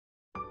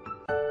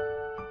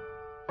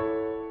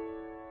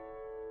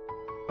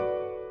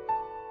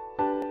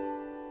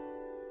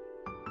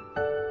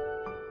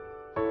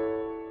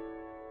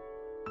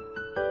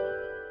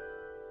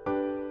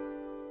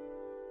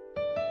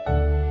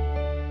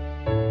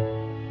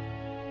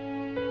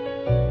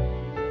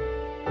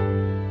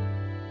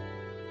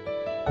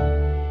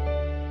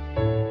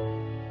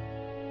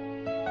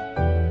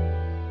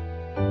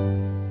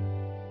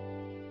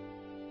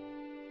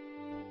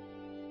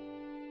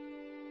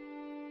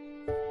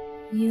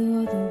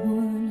You're the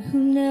one who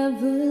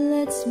never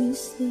lets me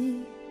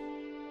sleep.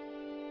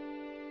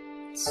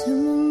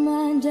 Turn my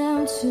mind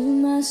down to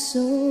my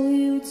soul,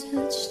 you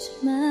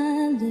touched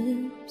my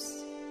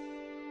lips.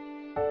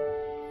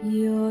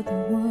 You're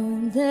the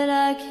one that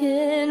I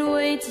can't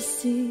wait to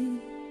see.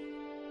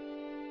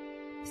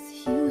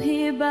 With you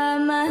here by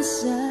my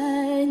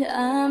side,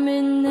 I'm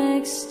in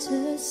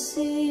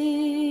ecstasy.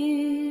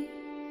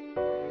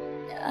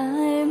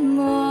 I'm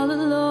all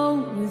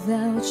alone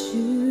without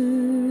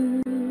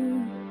you.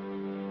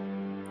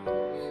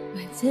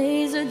 My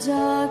days are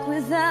dark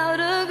without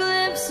a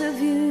glimpse of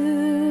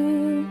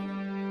you.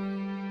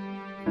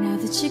 Now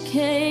that you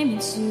came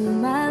into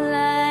my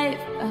life,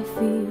 I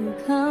feel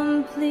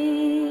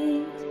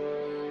complete.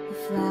 The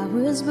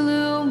flowers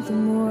bloom, the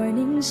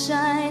morning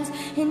shines,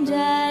 and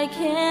I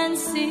can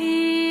see.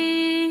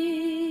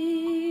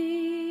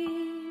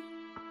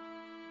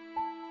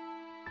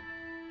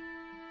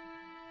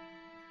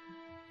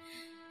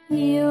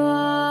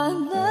 Your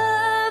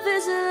love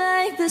is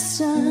like the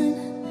sun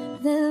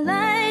that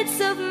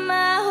lights up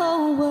my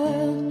whole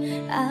world.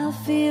 I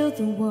feel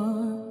the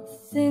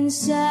warmth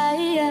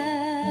inside.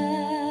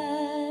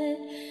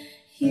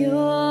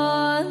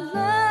 Your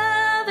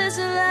love is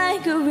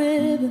like a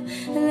river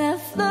that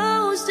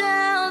flows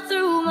down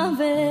through my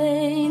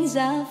veins.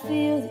 I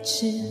feel the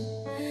chill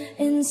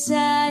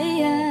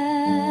inside.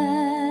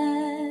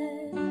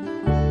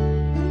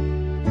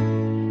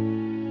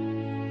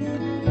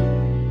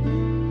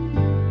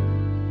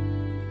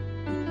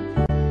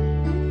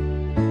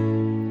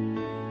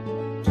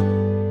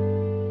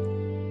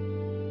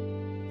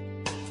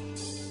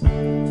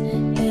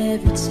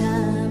 Every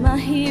time I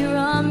hear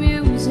our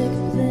music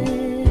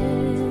play,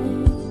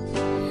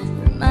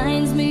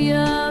 reminds me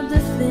of the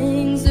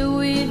things that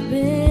we've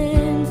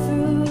been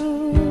through.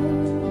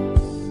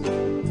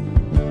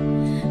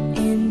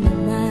 In my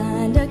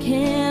mind I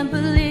can't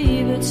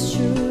believe it's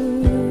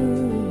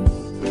true,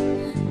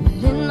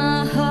 but in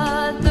my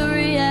heart the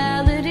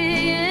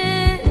reality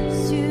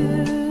is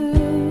you.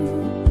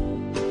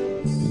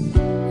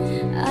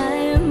 I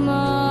am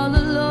all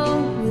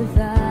alone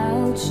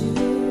without you.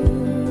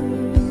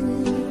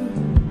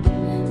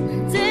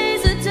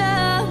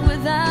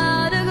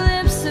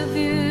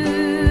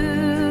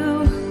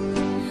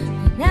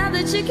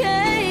 You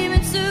came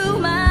into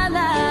my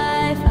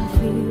life, I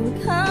feel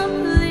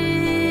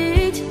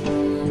complete.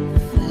 The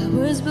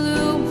flowers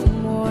bloom, the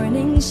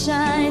morning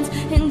shines,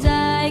 and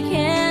I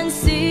can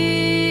see.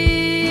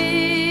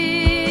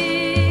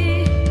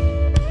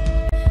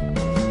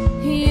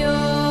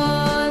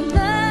 Your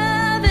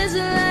love is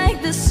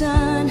like the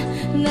sun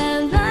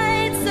that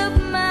lights up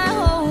my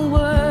whole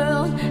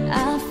world.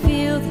 I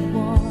feel the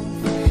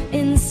warmth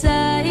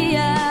inside.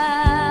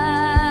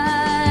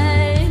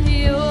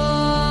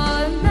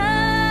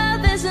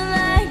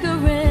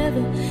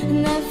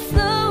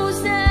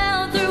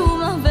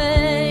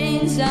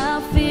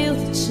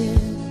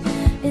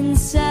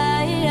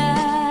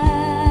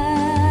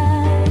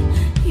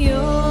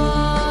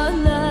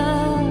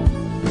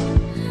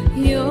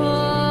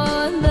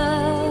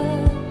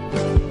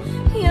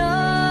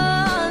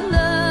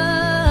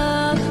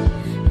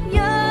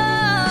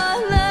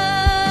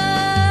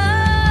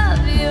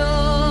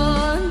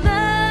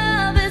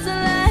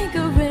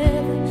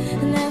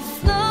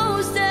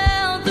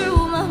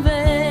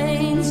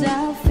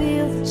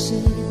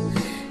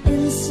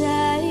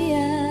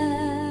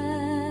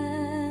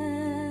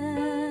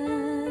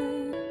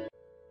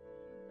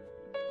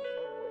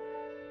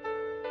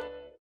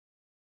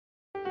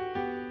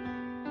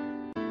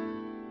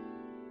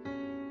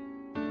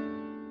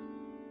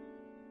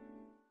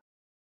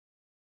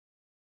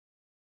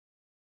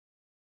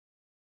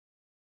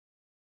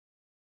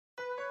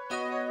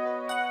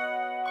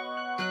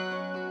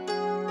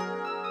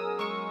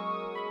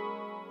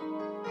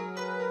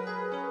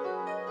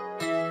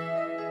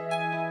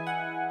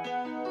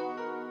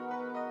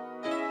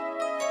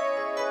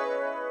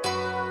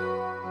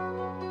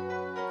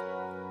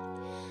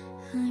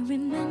 I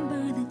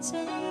remember the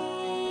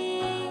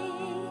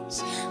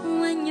days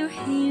when you're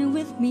here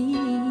with me,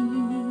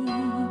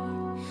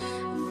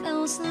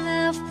 those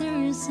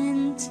laughters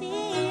and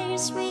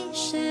tears we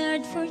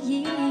shared for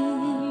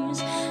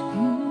years.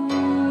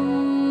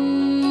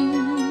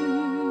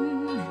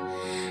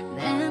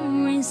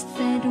 Memories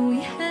that we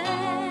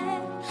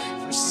had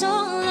for so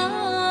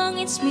long,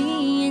 it's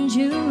me and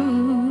you.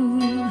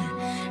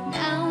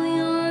 Now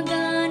you're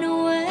gone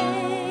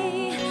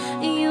away,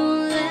 you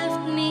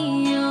left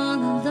me all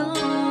alone.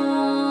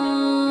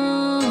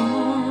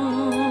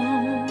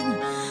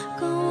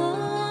 Go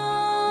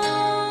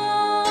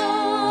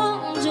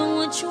on, do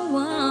what you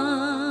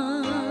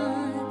want,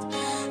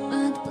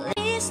 but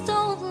please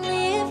don't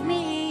leave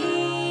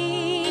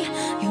me.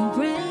 You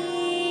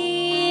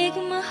break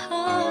my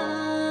heart.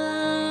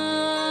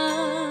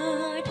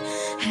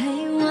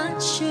 Hey,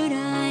 what should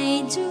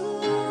I do?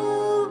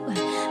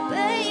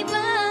 Babe,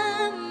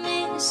 I'm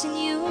missing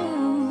you.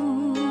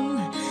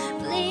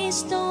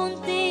 Please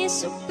don't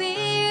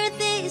disappear.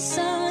 These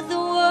are the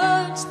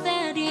words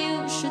that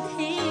you should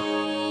hear.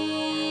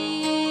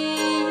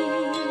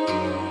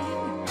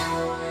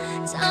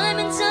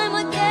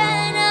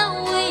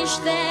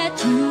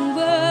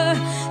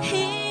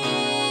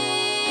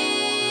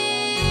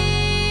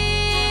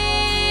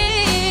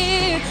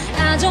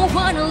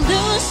 wanna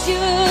lose you.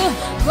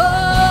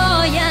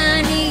 Boy,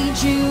 I need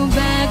you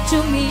back to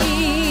me.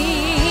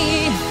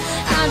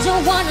 I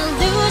don't wanna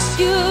lose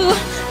you,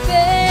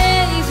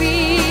 baby.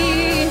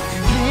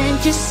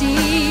 Can't you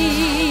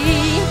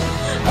see?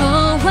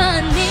 Oh,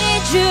 I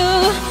need you.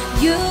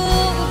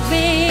 You've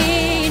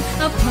been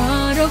a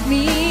part of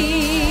me.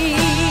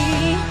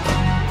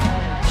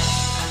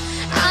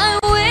 I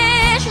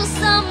wish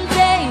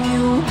someday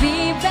you'll be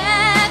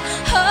back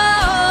home,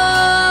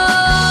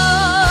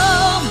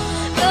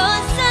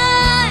 'cause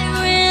I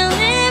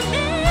really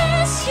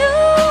miss you,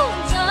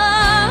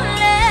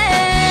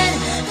 darling.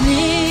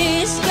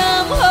 Please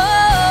come home.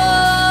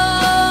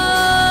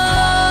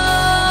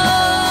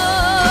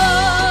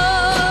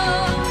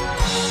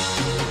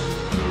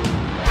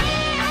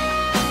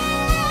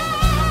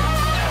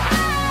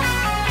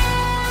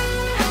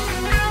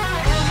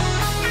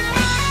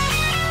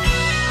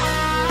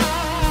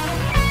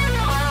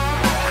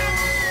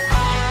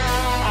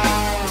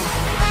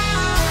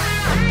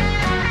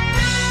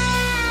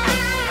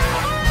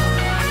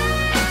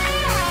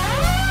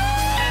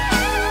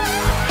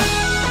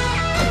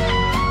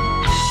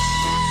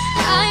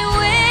 I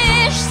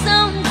wish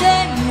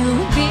someday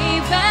you'll be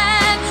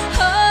back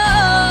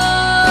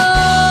home,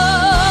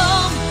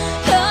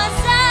 'cause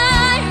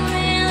I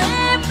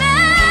really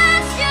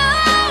miss you,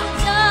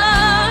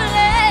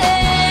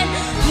 darling.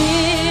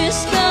 Please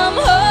come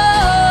home.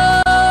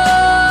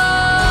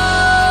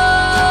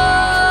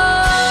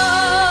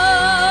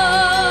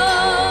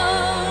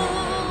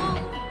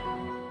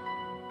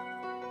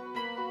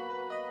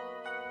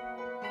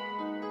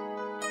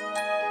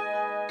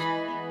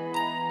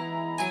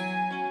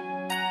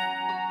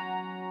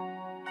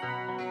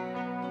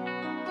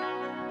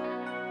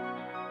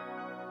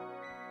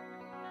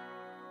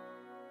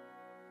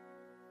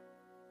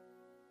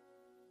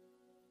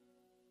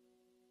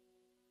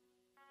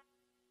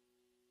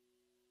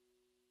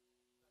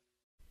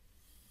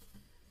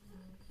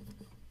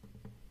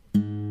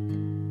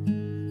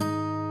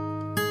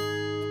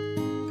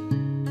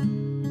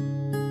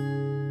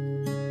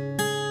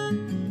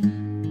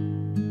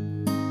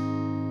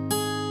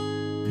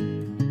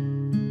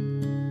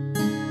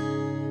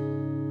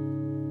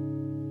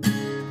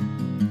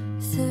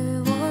 There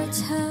were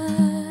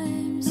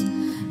times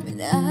when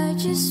I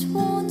just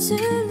want to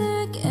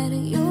look at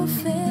your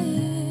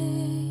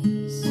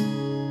face,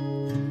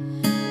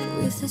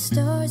 with the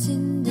stars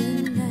in the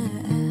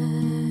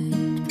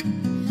night.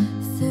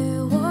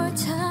 There were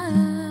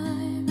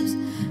times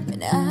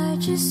when I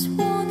just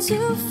want to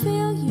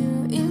feel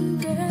your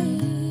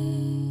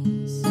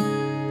embrace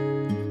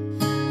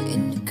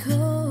in the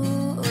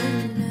cold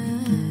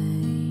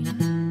night.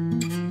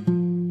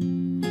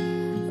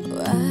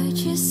 I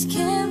just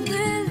can't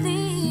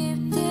believe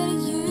that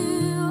you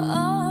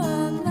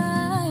are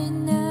mine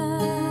now.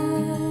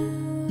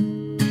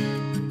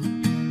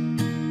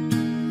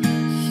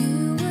 You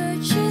were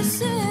just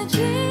a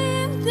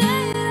dream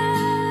that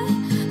I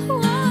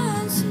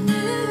once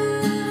knew.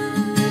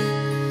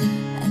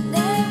 I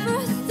never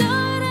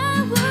thought I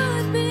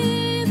would be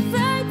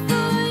right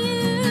for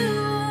you.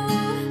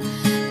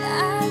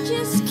 I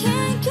just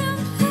can't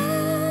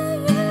compare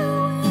you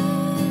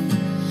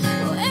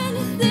with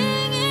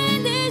anything in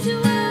this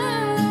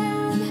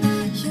world.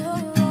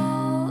 You're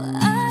all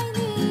I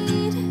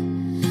need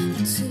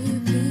to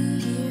be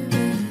here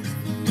with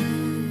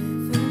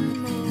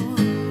forevermore.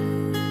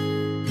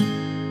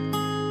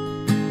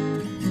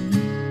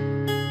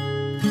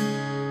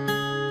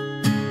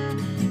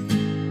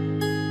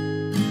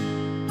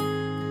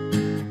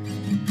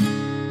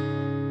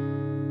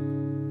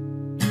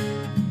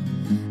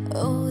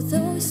 All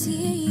those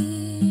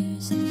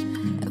years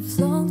I've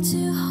longed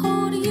to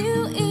hold you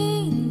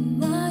in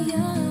my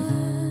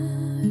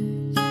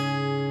arms.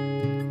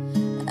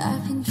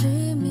 I've been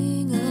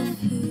dreaming of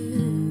you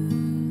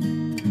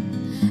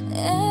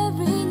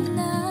every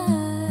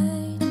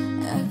night.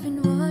 I've been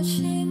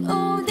watching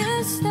all the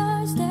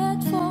stars that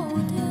fall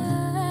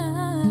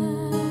down,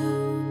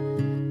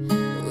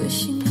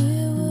 wishing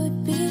you would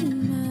be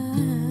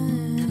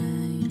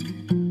mine.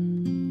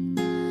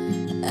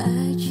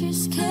 I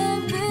just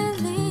can't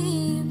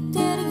believe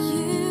that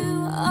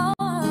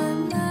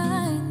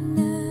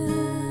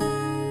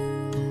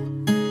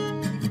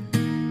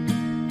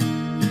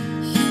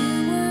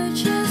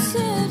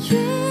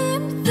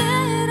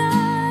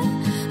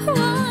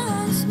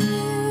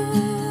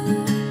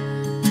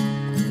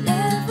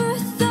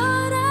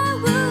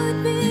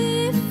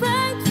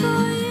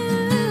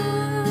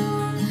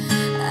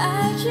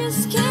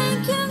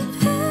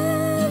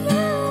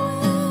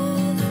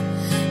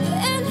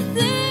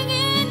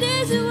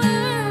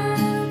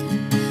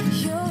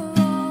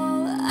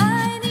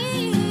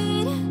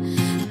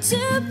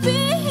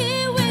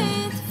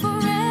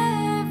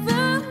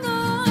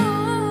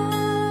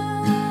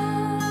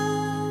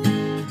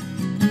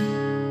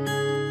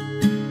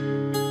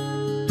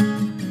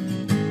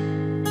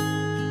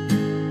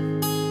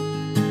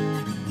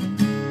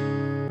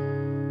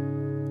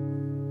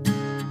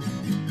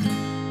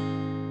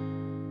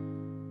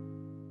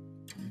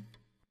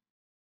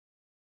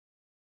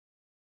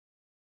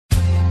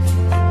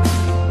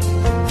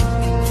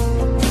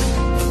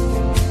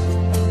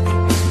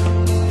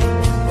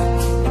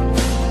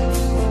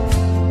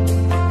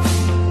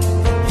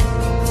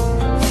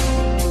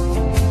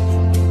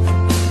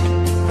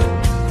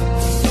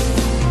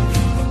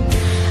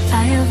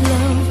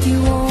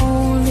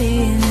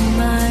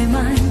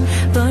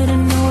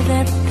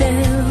that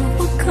there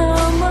will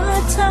come a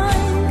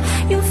time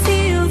you'll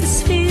feel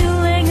this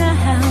feeling I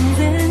have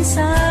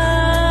inside.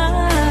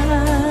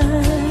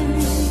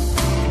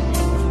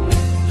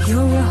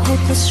 You're a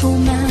hopeless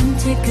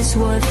romantic is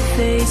what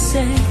they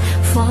say,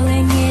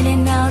 falling in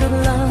and out of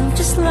love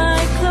just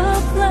like a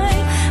play,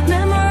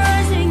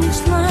 memorizing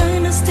each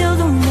line, I still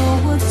don't know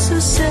what to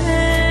say.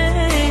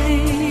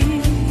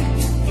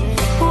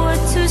 What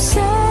to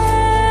say?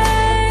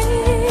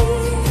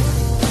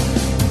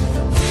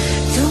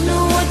 Don't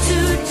know what to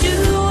do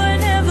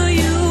whenever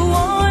you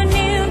are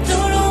near.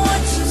 Don't know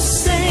what to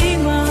say,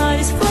 my heart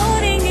is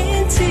floating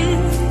in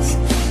tears.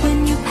 When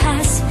you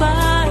pass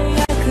by,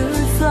 I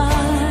could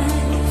fly.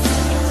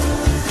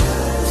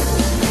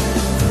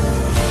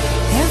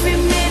 Every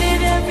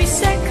minute, every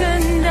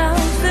second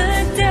of the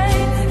day,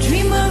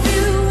 dream of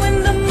you in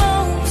the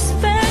most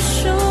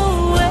special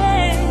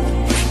way.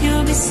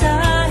 You're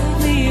beside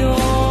me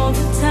all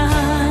the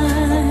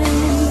time,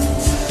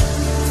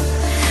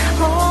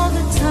 all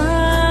the time.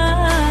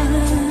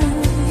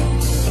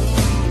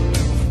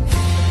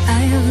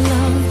 I have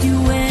loved you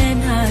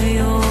and I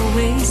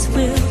always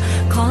will.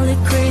 Call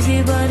it crazy,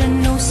 but I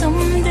know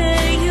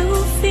someday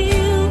you'll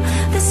feel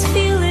this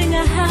feeling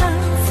I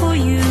have for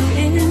you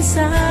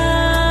inside.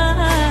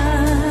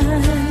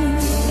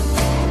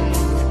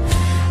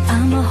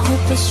 I'm a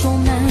hopeless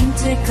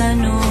romantic, I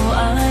know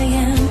I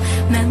am.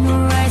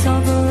 Memorize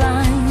all the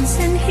lines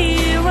and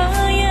here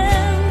I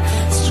am,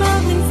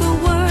 struggling for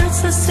words,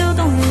 I still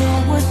don't know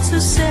what to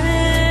say.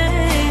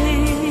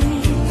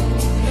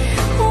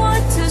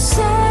 What to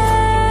say?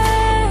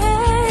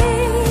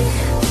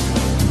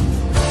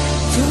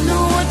 Don't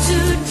know what to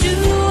do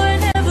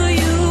whenever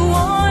you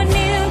are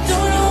near.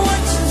 Don't know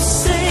what to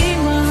say,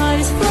 my heart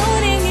is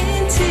floating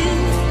in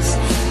tears.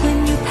 When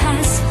you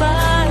pass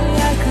by,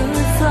 I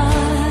could fly.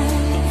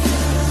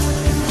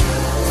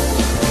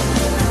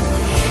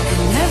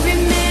 And every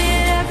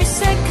minute, every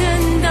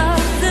second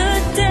of the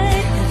day,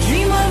 I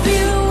dream of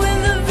you in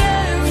the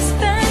very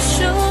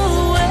special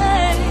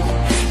way.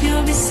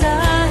 You're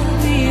beside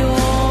me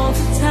all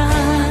the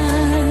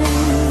time,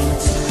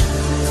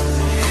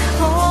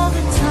 all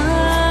the time.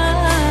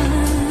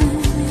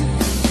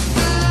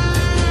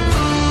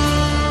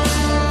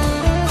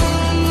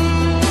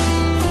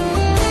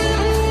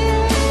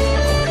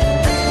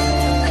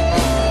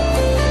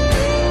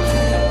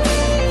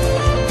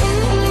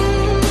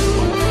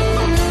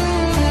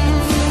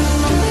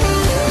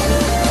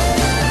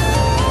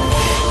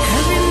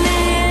 Every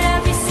minute,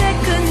 every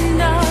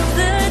second of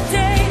the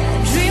day,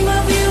 I dream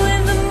of you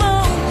in the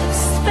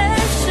most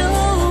special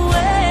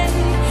way.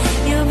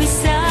 You're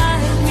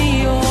beside me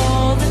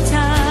all the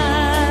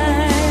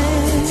time,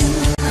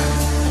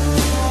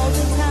 all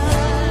the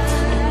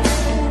time,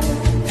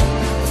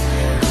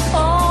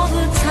 all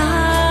the time,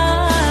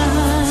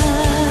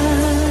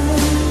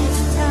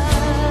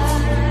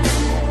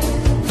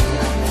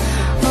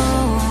 all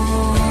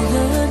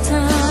the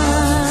time,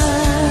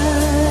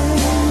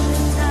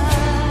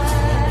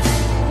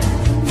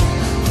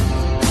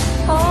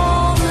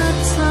 all the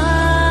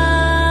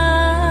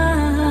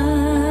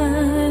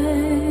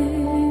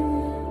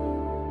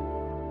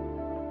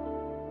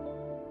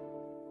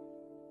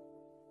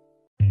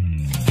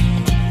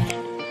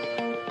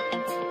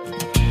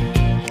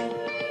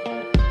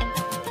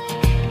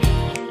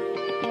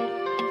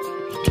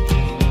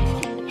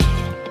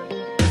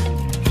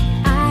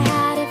I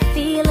had a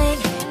feeling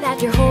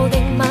that you're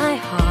holding my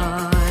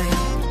heart,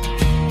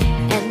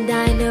 and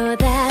I know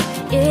that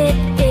it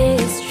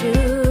is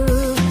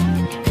true.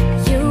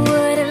 You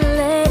wouldn't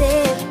let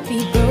it be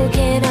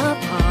broken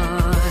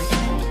apart,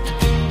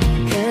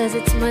 'cause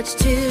it's much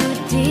too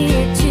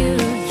dear to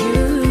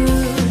you.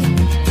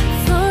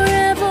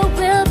 Forever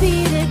we'll be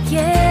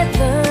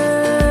together,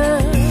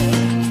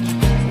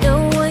 no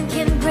one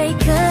can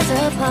break us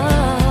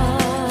apart.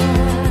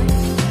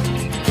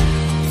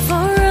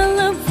 For our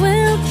love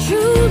will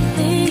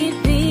truly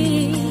be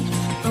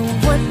a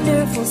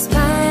wonderful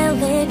smile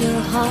in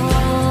your heart.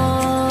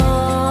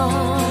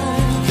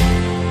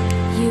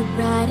 You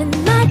brighten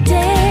my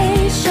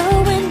day,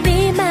 showing me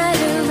my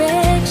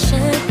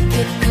direction.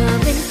 You're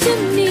coming to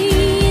me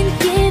and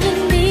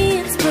giving me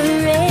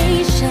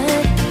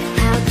inspiration.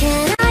 How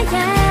can I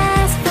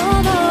ask for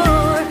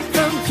more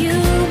from you,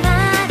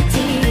 my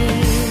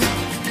dear?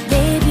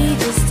 Maybe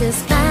just a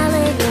smile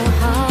in your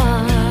heart.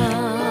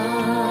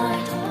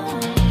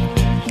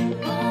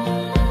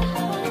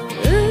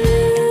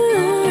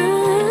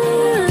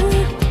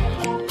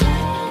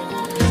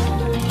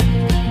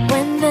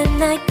 When the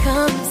night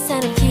comes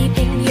and I'm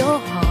keeping your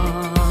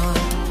heart,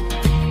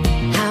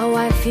 how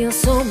I feel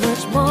so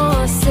much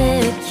more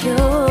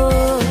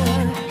secure.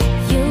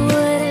 You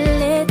wouldn't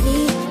let me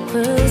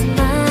close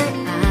my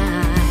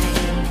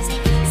eyes,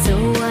 so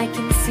I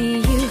can see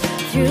you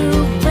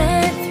through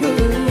and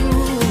through.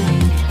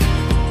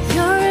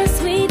 You're a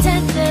sweet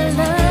tender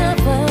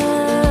lover,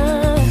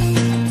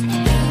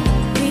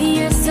 we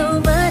are so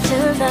much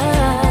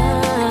alike.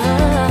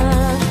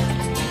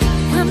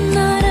 I'm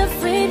not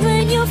afraid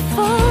when you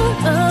fall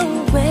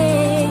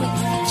away,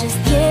 just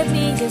give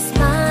me your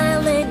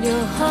smile and your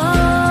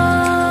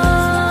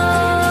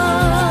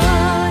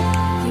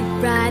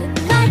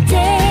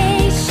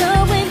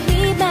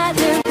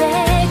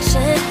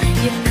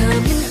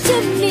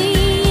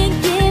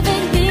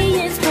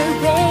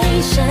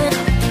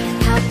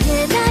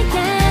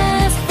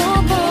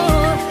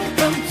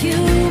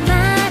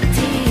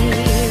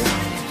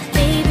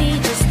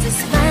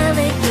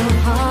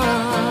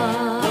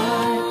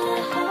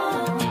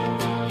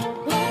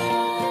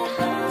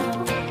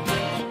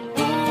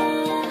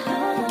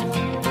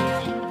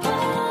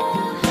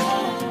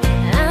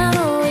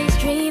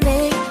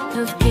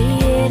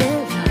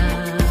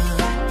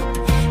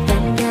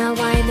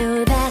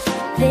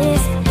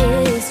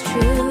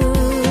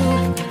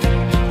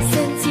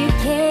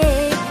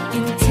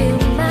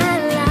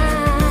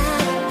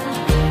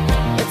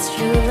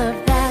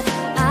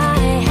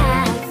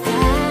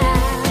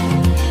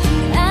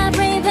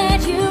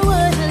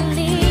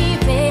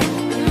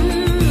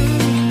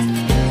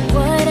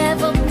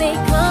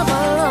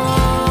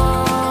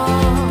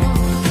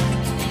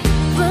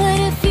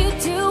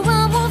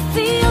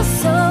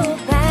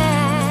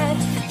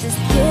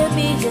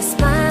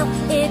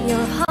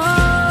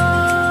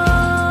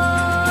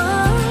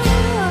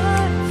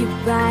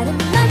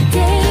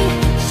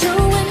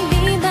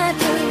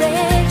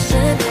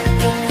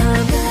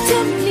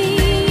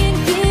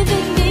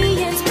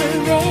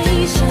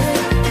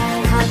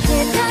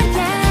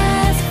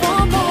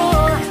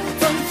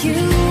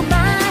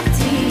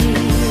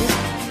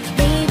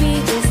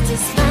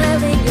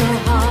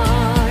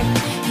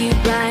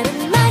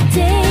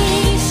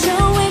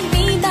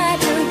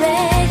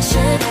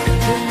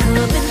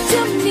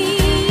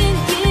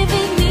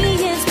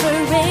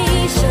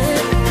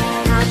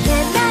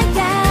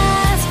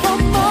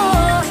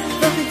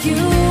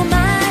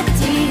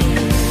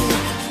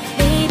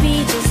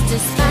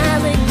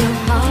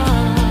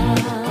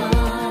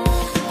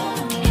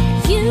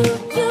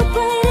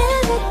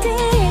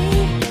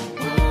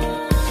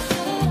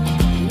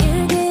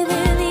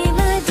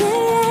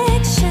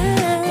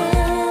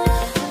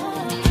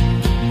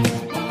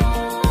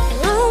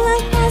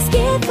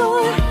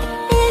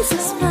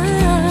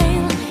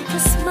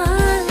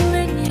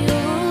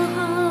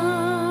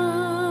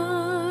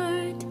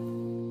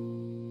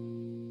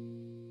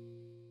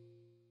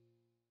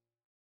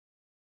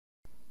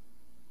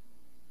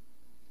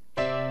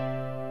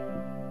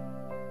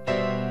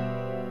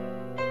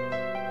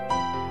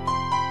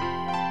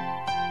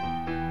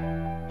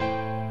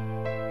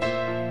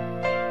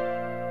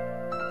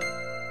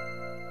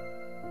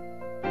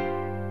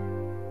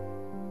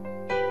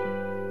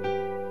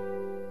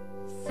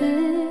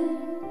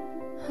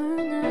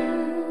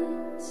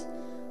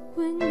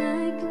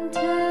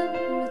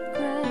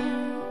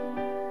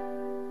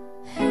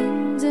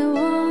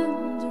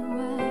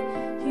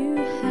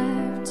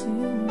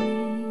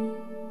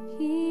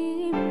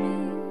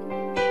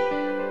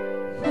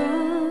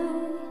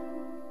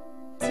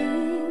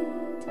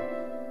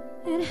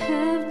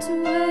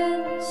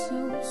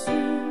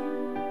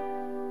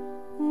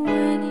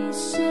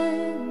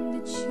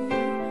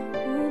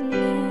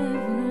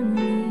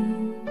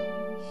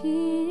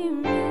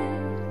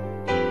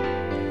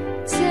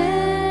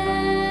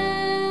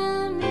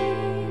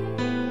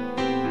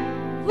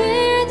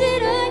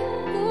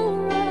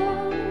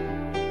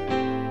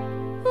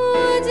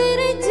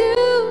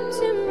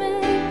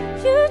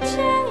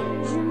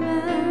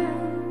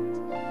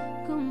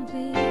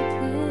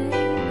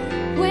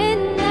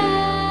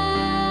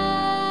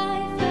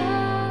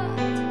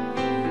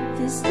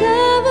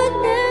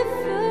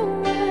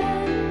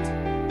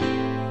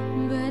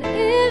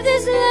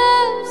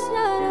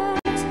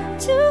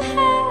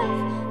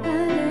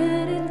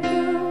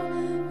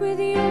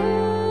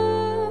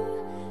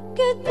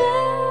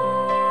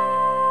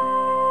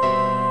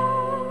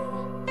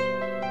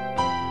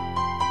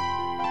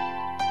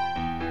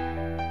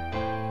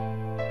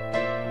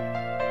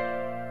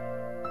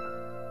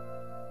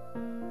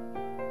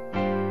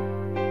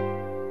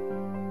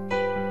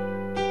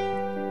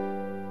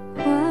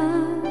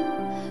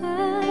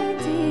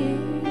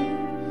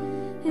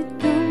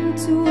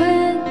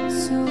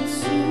so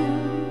soon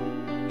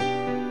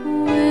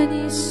when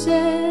you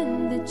said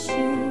that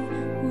you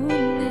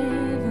would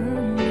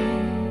never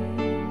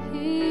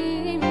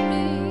leave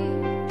me.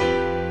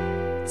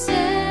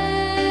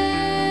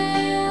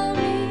 Tell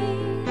me,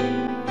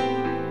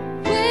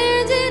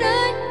 where did I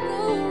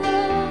go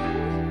wrong?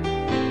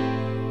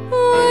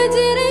 What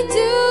did I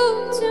do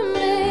to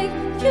make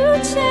you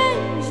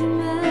change your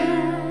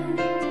mind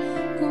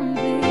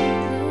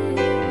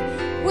completely?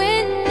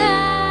 When I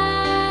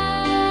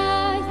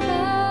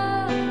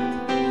thought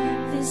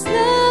this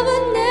love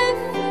would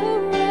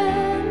never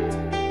end,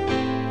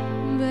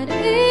 but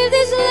if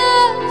this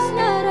love's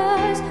not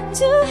ours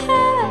to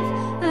have,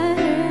 I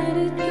let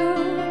it go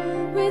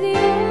with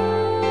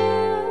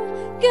your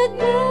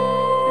goodbye.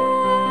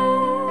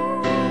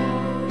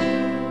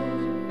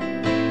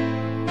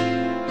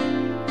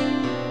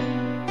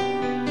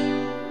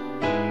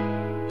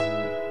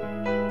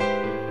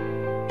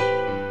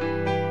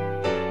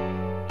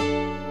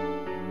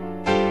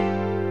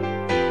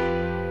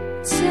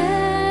 Tell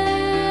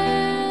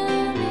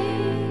me,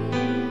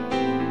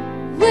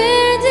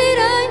 where did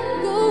I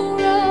go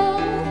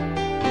wrong?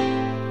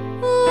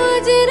 What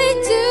did I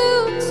do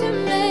to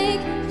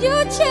make you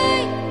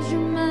change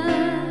your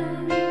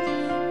mind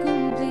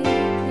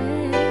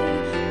completely?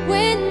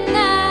 When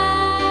I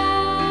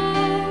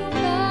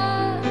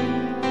thought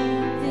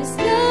this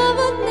love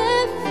would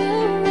never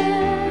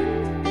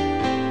end,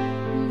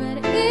 but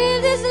if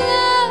this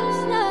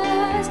love's not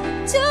ours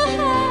to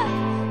have,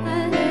 I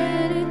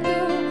let it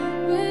go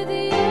with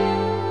your.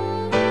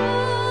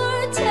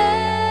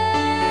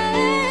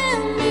 Tell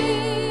me,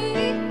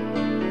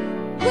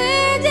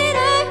 where did I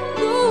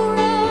go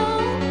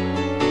wrong?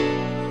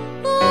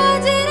 What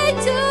did I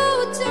do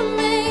to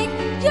make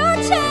you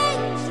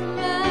change your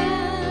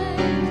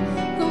mind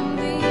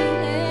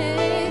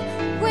completely?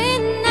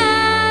 When I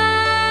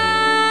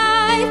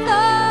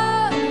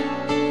thought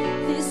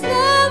this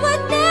love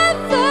would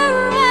never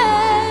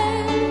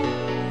end,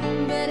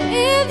 but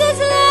if this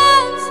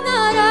love's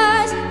not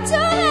ours to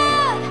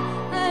have,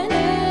 I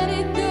let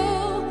it go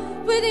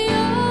with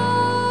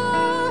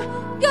your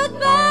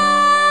goodbye.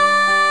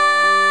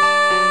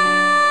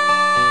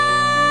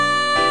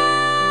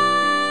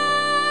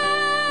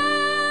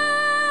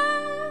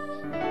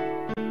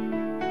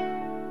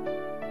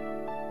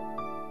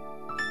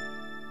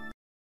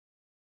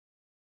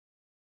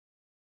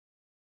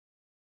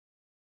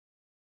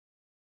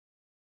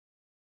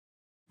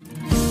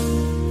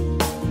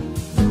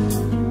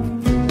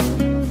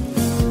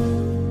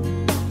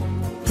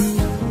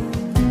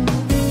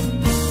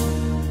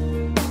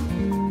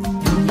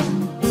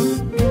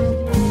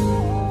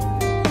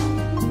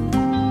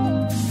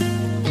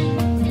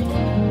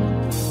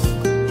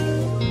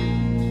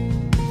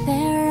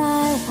 There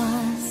I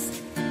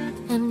was,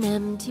 an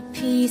empty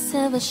piece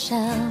of a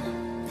shell,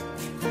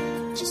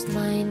 just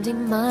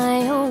minding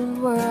my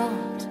own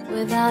world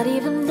without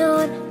even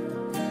knowing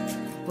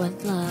what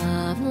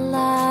love and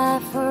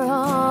life were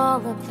all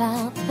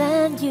about.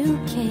 Then you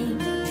came,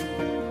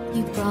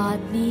 you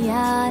brought me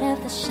out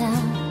of the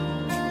shell,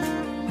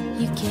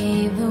 you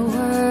gave the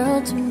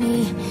world to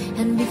me,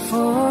 and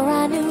before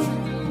I knew,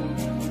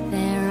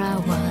 there I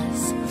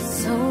was,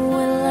 so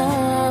in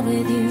love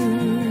with you.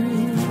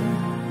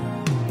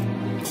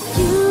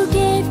 You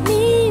gave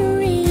me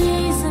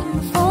reason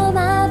for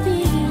my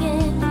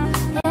being,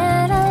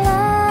 and I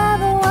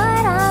love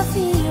what I'm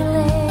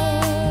feeling.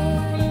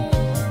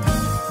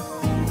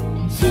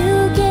 You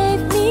gave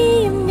me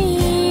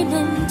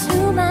meaning to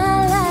my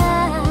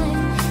life.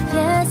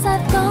 Yes,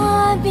 I've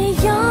gone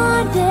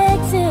beyond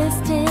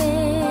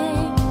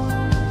existing,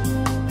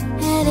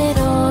 and it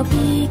all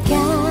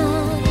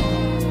began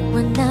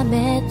when I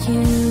met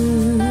you.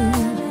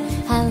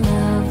 I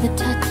love the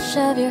touch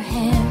of your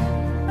hair,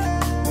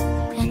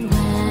 and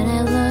when I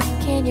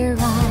look in your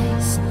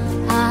eyes,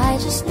 I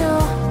just know,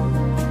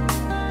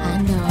 I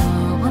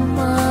know I'm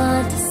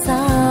on to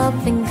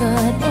something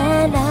good,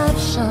 and I'm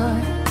sure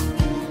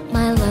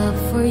my love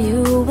for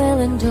you will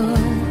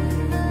endure.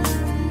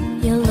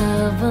 Your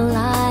love will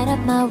light up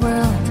my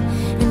world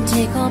and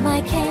take all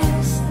my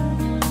cares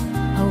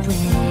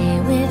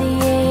away with the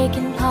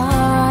aching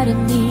part of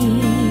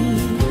me.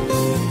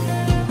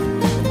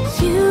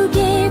 You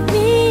gave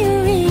me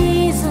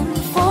reason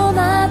for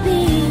my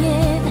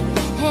being,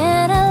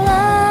 and I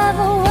love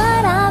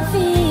what I'm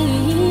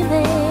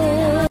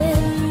feeling.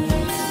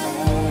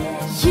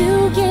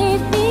 You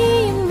gave me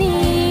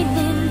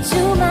meaning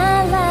to my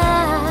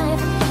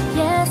life.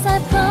 Yes,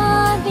 I've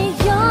gone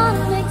beyond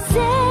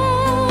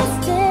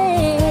existing,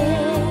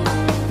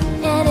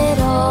 and it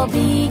all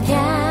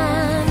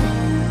began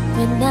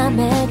when I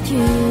met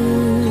you.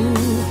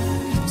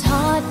 You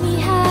taught me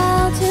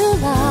how to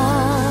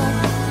love,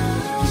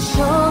 you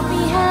showed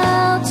me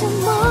how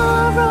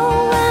tomorrow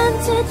and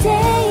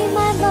today,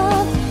 my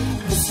love,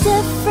 is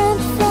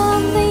different from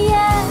the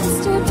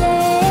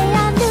yesterday.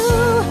 I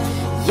knew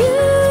you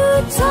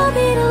told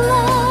me to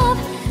love,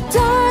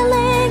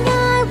 darling, I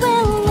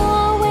will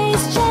always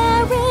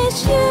cherish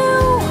you.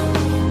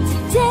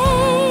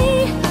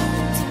 Today,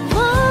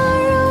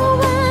 tomorrow,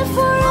 and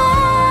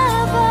forever.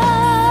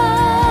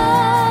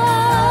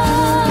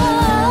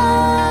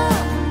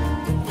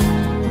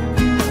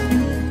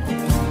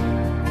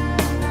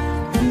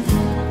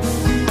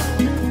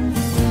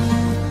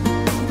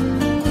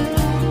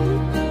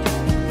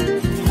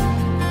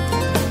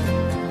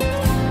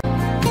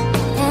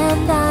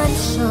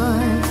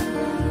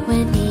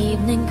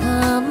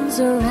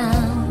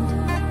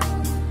 around,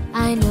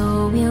 I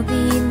know we'll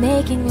be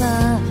making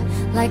love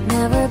like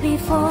never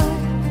before.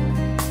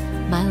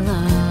 My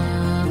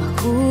love,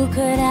 who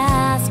could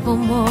ask for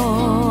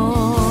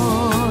more?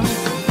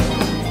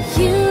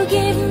 You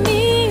give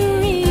me a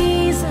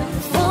reason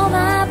for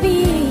my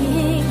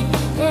being,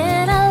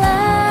 and I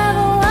love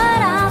what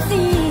I'm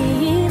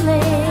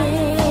feeling.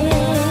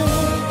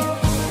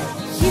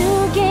 You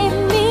gave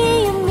me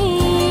a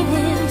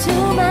meaning to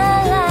my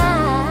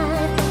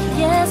life.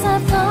 Yes,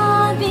 I've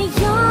gone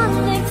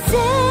beyond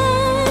existing,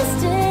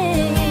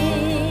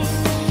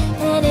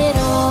 and it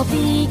all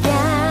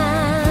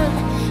began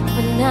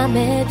when I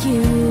met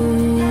you.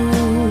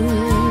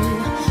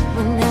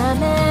 When I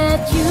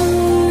met you.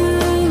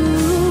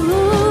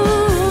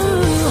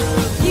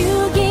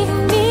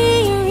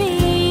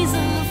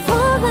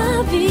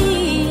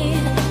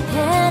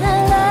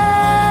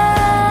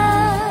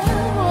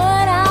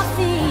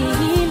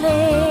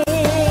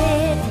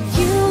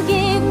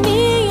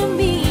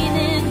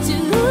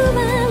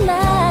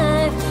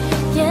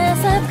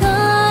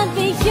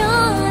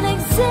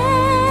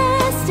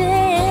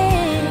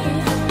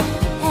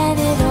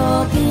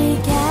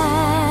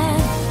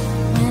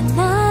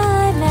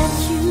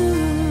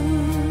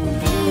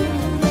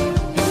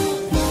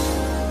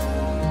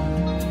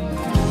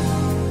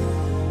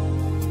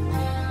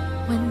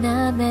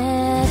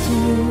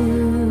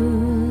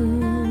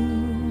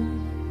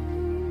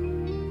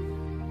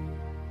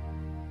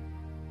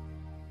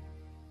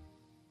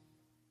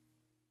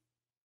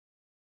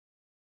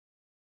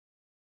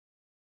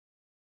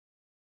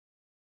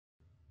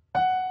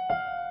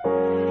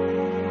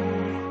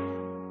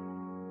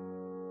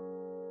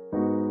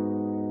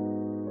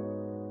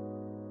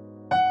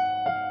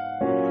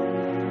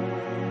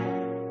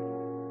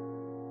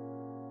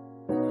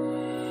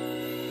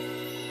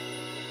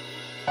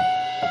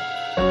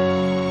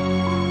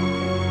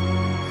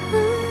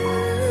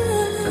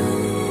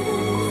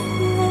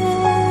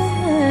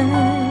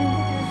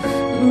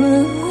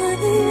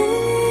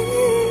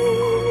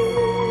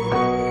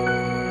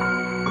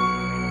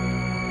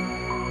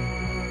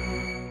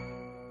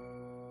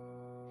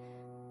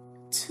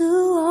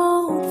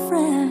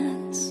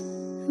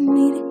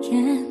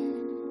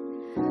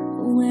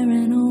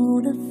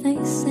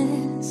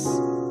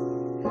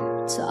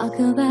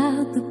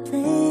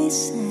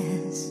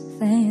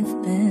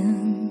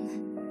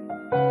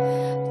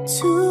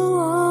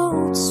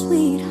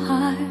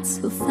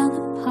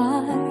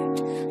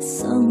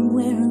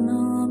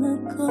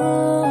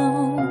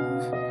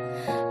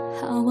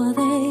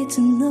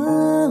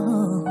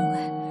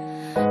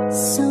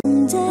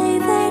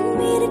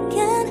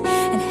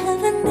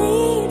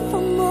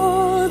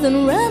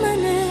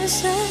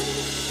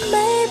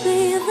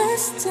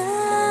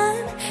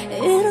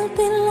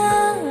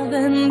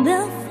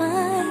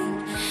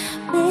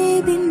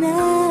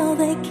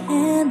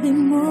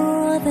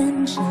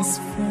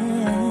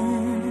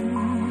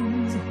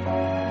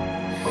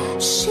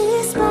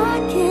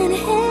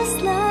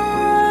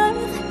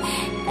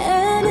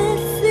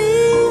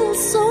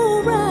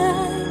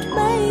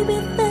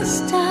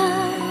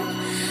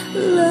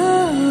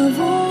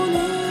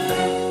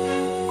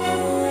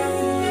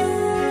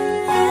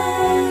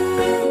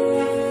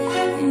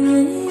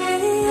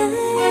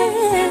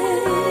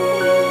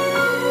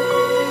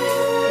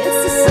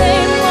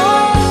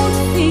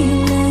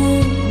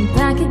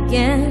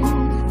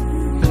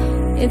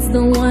 It's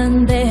the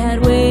one they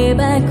had way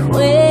back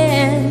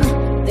when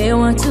they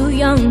were too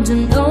young to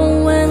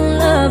know when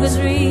love is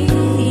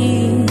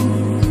real.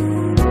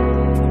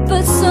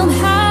 But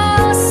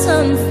somehow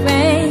some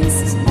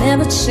things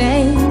never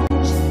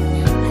change,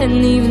 and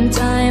even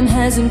time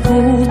hasn't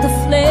cooled the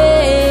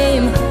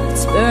flame.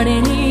 It's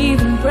burning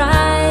even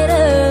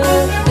brighter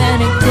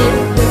than it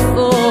did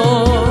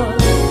before.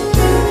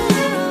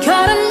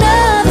 Got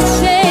another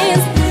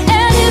chance,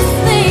 and if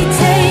they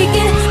take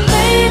it,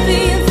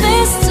 maybe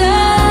this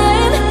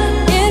time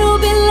it'll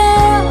be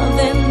love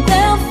and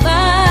they'll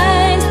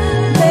find.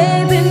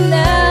 Maybe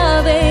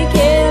now they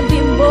can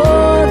be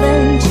more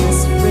than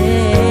just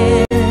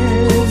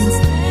friends.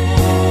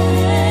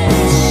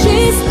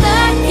 She's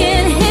back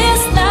in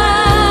his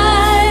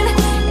line,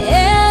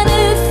 and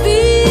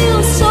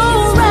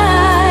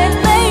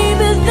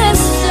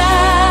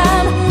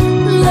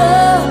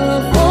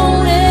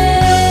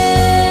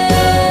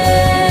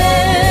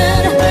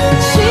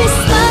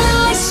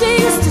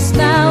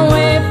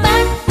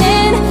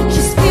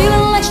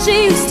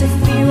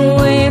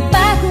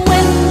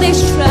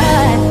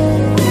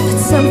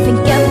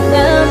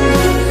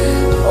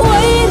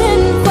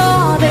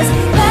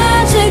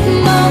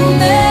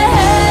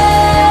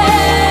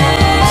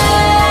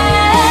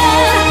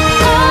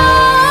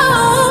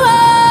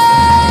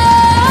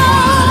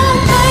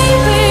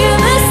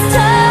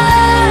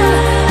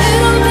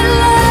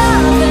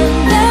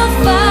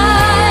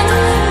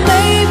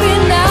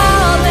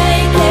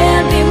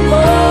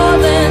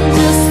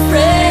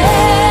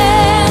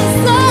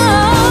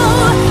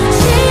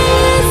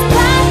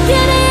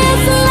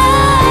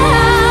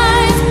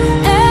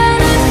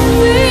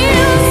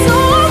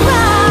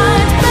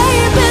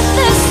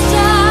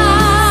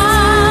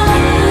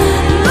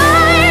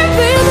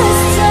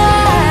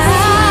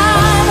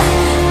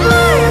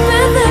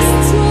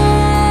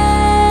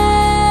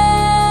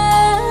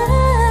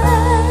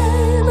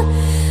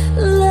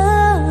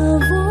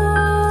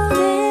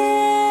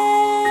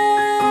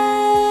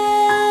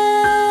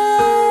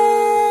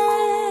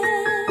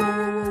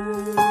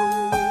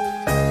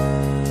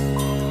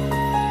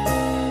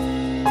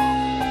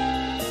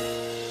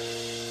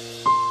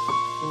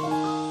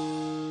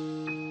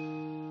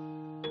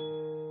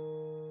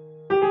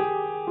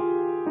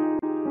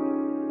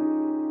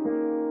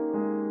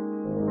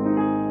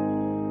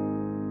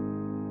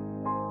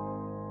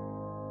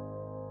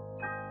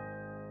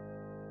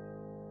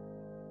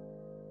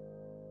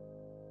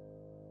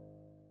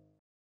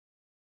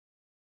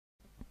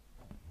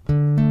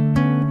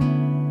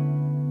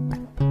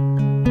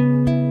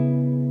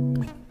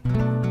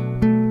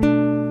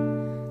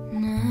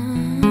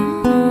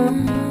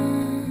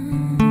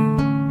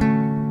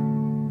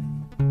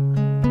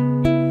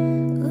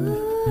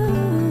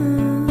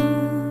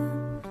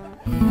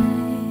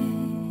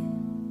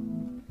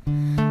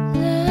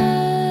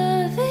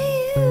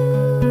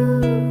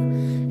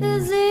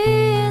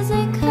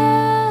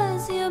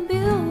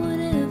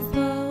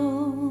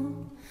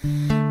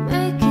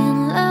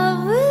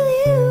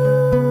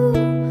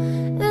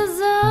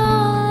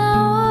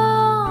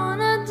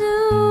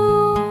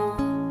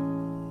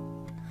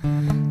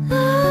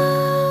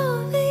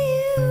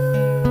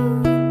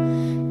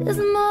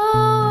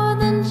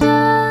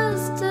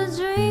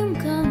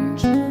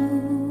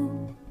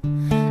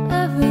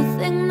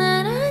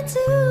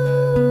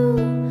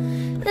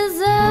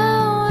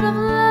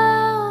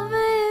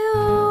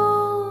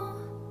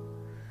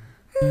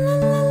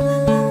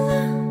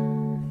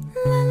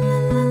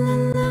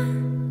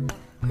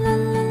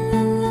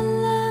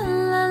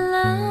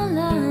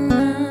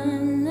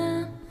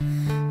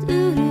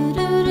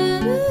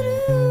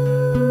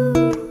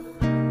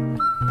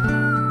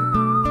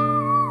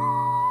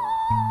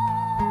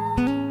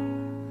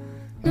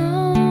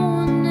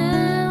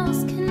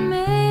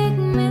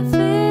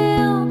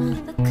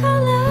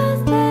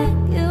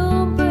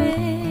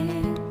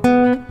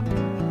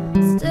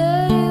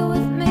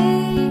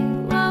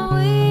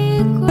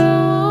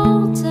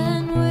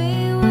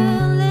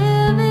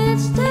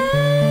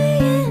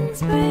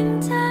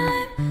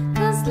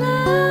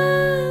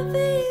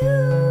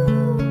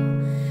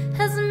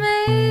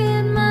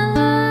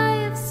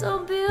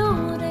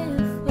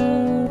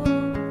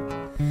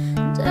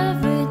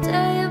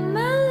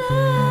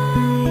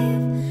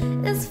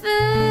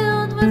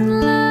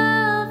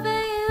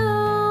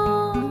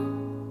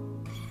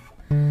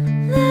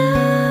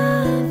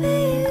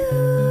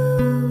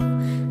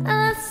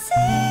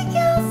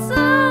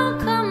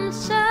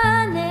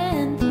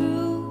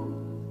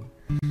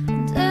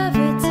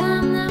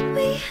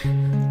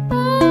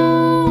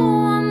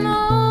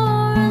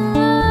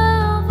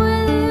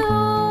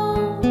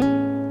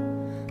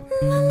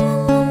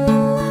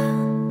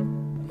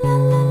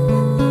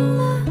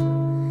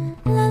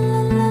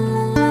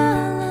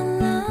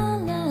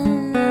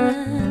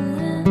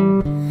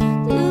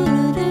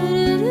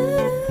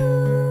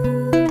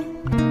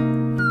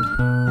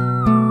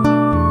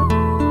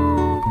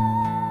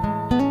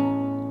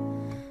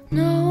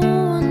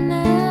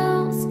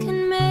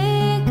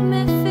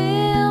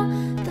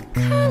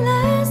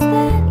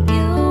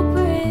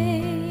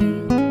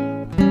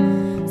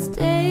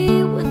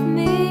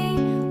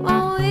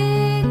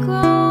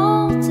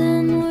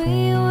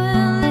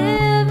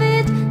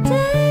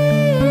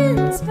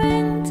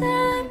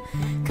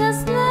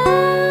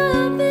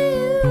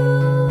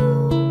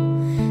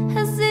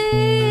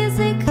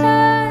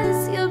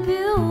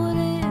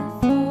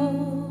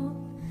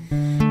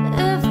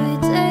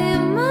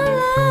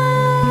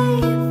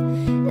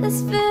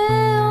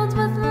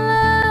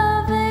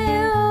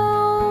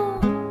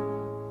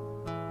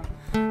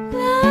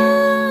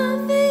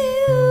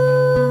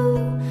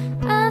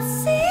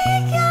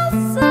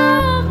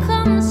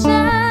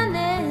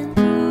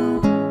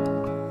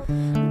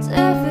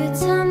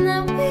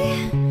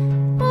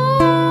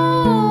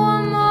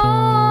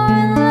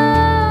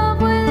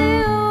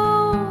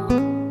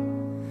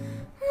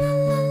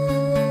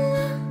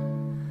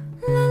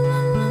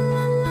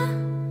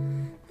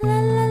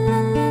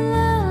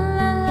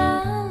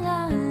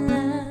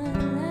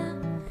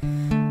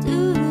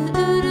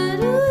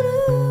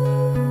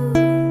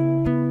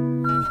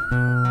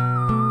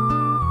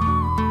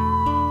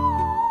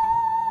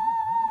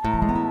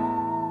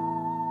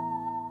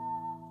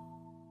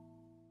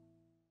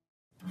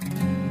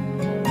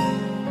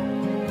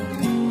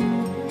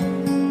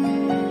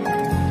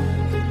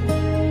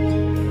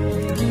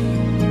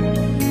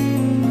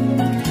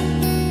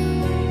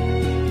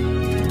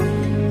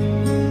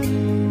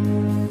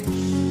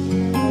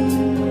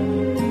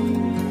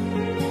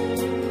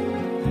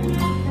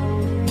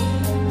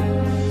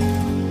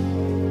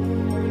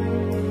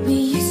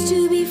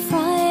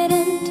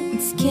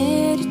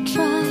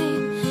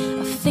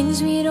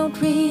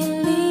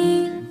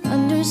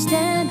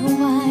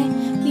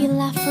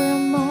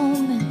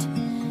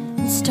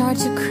start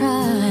to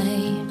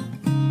cry.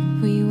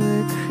 We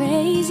were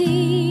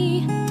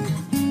crazy.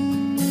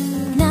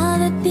 Now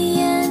that the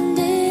end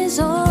is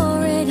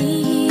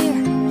already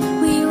here,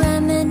 we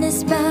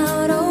reminisce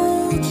about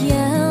old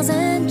yells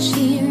and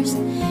cheers.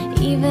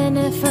 Even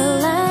if our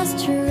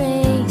last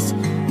race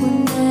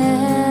will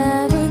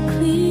never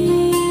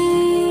clear.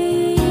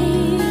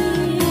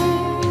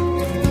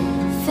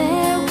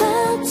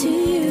 Farewell to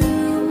you,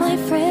 my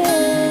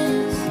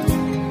friends.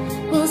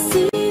 We'll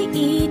see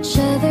each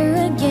other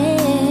again.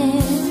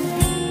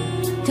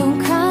 Don't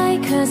cry,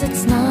 'cause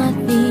it's not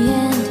the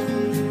end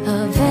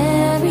of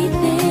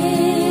everything.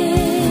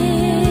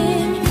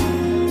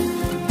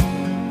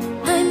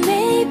 I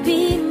may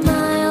be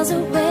miles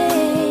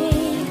away,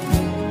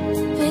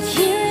 but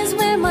here's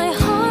where my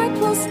heart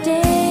will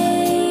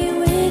stay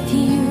with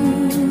you,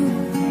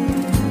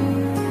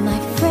 my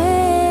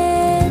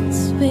friends,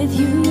 with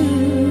you.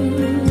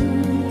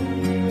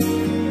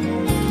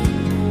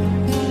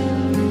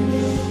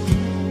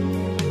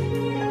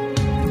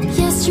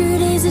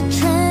 Yesterday's a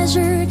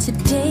treasure,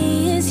 today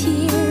is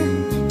here,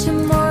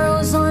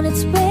 tomorrow's on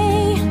its way,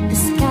 the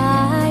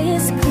sky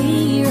is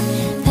clear.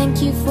 Thank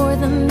you for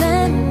the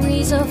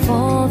memories of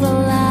all the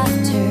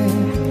laughter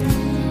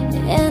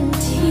and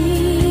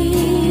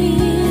tears,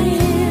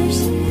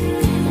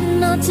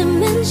 not to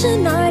mention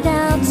our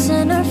doubts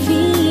and our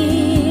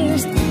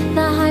fears,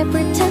 the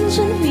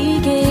hypertension we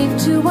gave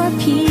to our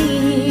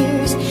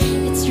peers.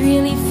 It's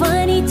really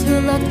funny to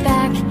look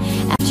back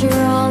after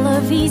all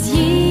of these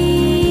years.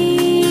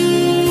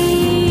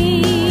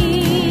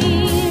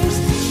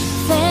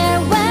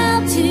 Farewell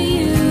to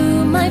you,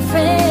 my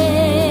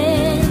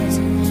friends.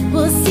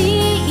 We'll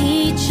see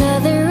each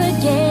other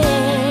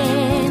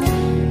again.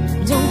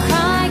 Don't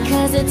cry,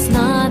 'cause it's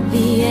not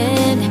the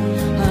end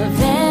of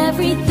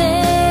everything.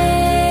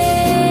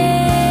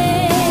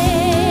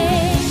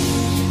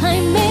 I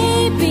may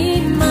be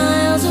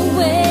miles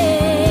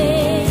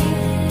away,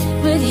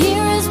 but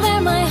here is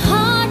where my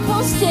heart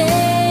will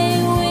stay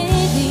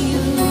with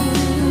you,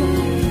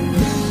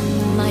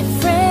 my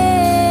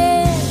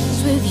friends,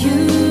 with you.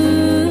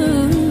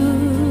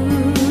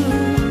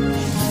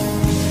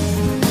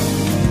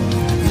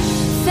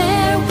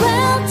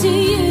 Farewell to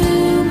you,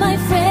 my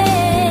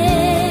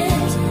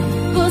friends.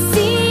 We'll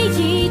see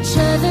each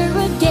other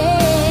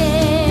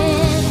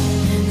again.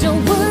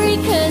 Don't worry,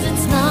 'cause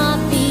it's not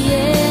the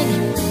end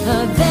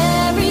of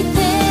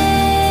everything.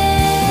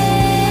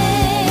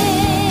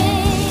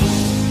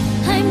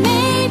 I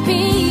may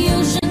be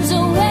oceans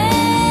away,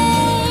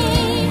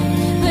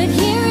 but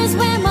here is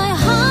where my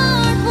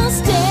heart will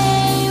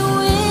stay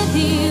with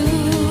you,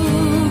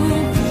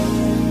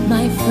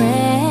 my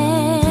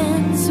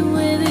friends,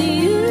 with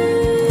you,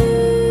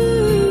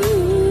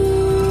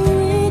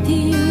 with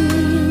you,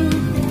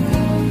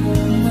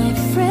 my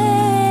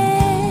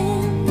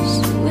friends,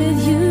 with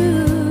you.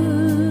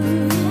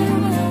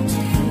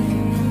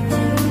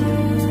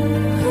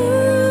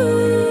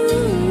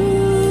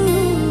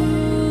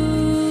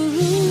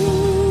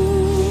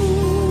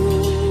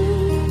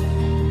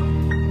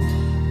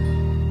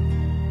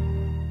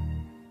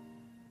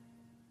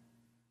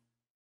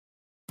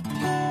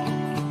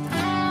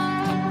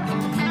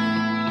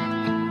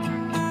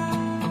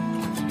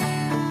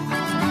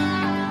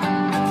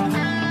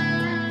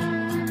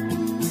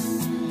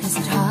 Is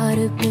it hard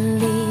to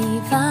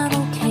believe I'm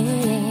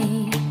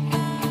okay?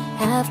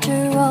 After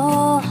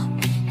all,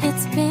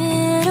 it's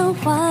been a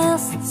while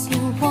since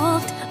you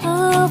walked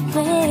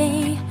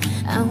away.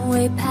 I'm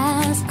way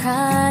past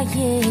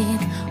crying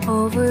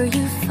over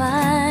you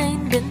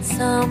finding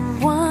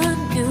someone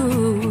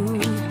new.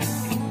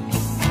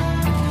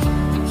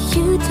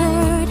 You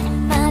turned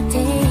my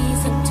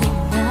days into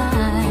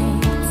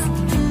nights,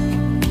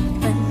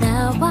 but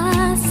now I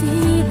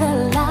see the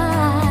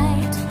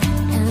light,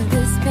 and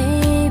this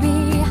may be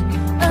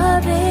a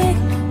big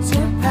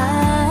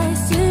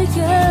surprise to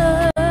you.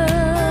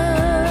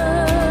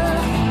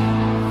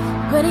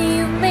 But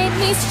you made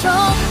me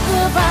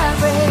stronger by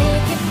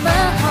breaking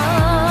my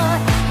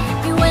heart.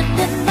 You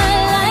ended my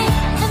life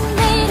and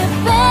made a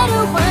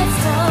better one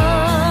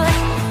start.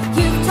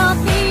 You've taught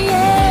me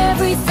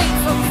everything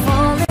from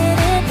falling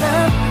in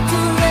love to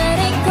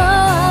letting go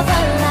of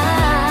a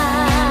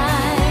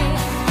lie.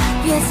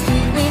 Yes, you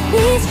made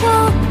me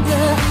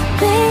stronger,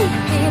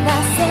 baby, by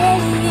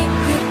saying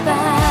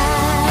goodbye.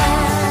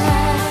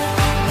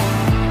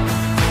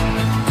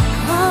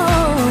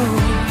 Oh,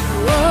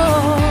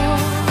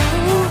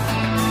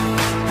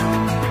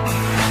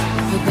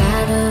 you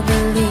gotta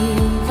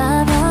believe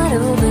I'm not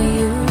over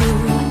you.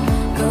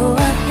 Go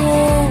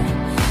ahead,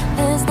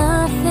 there's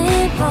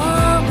nothing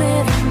wrong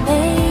with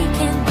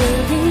making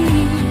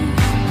believe.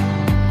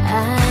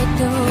 I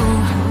do,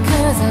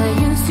 'cause I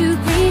used to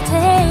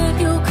pretend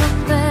you'll come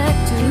back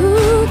to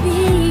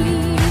me.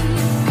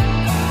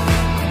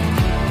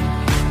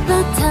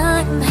 But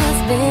time has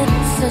been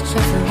such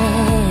a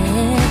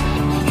friend,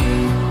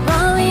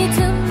 brought me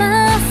to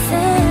my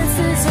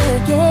senses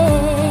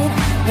again.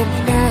 And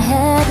I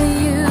have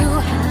you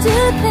to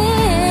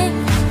thank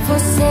for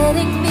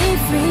setting me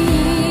free.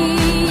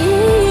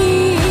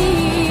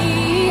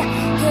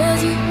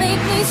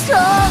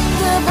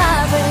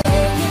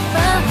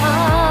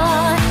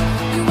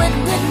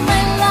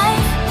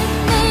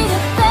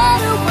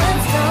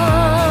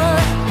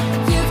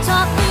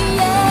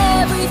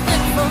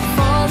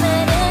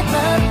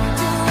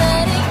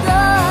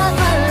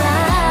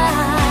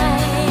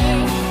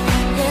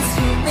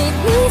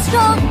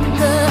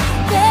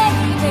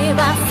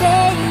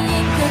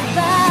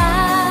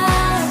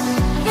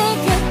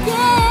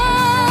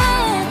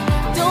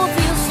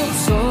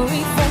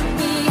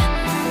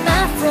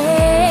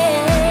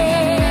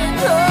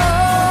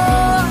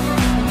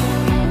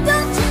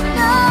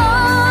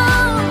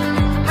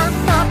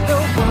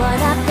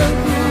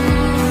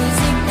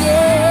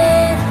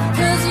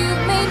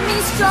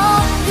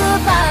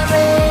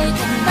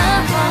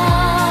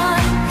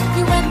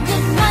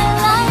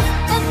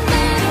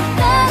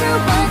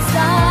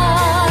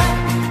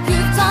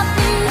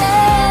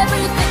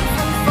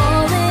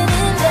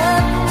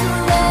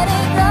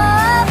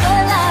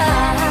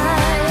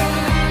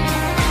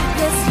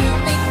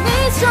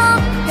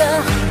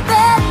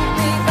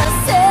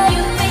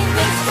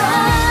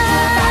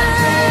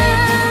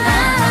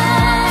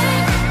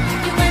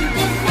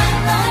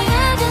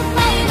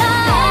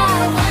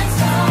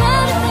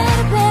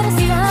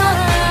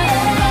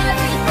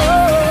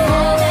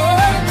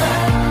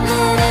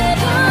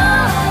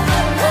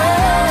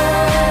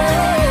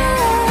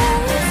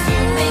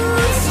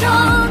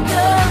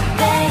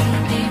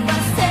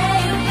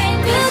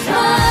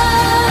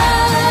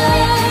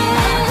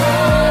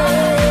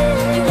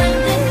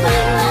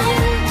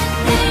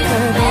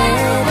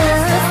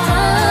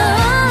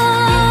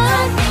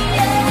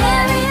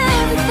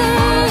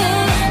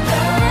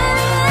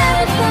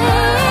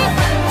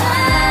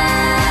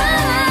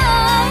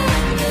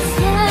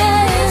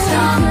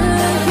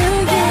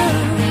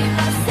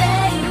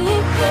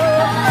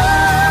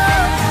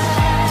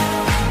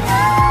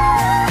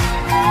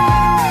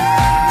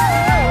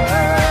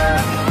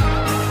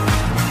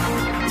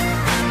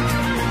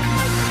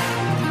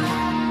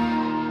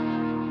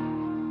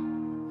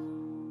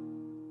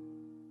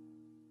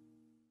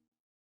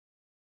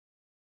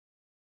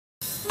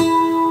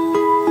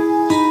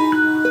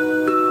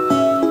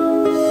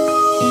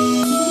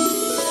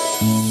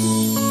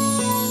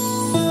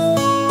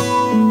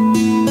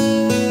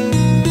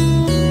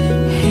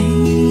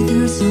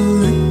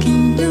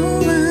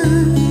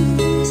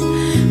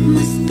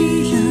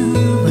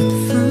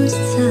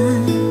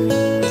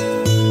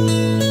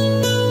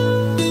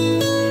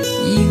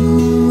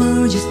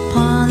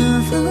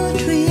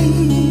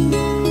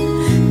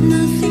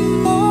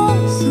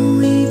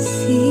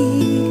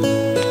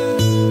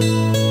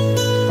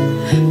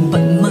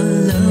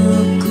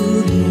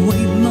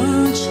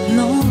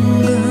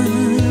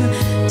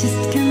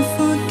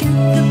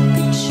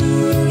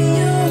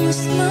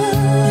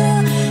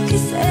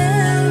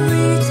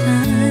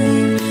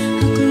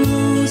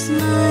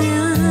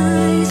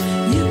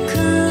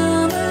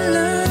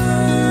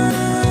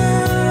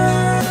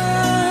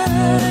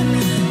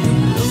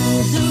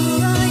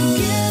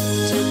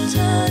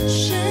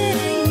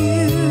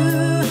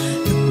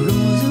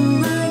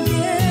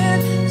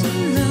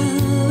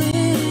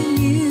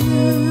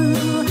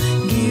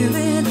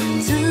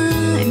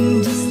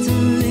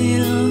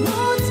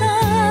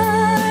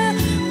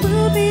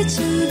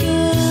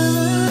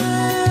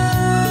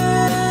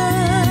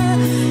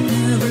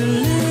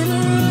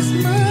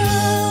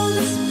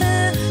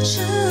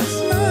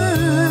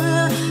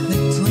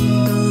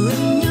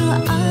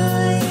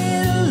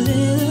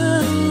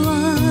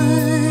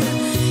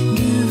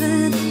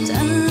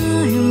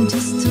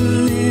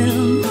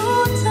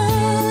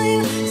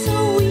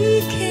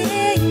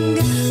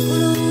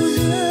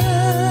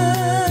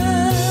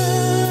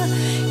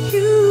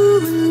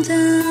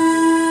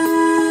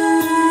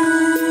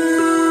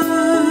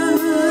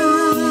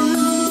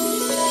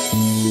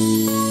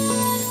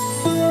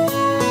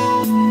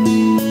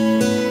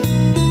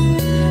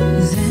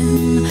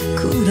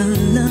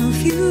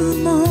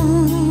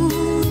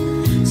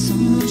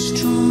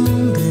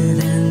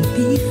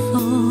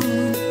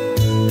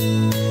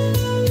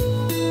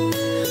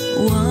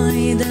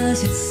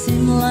 first it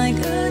seemed like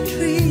a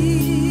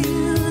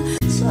dream,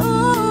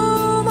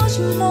 so much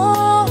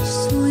more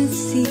so it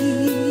seems.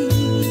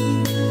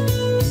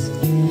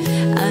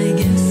 I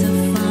guess I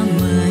found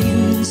my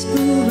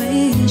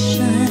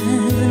inspiration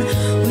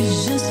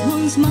with just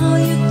one smile.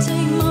 You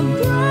take my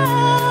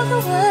breath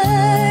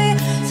away,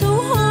 so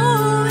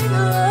hold me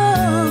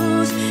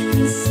close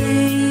and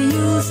say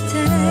you'll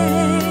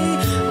stay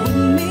with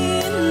me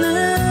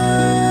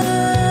now.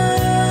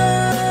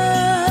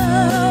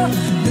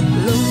 The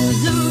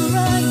closer I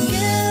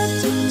get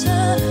to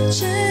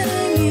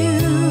touching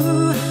you,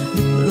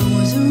 the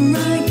closer I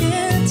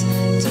get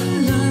to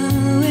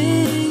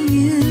loving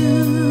you.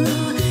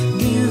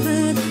 Give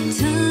it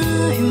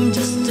time,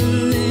 just a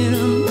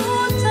little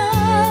more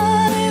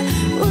time.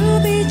 We'll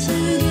be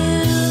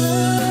together.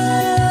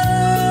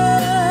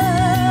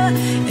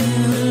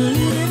 And a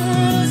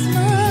little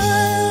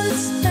smile, a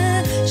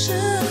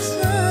special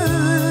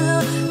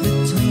smile, the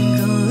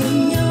twinkle in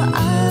your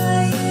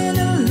eye in a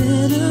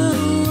little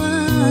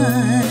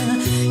while.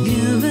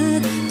 Give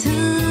it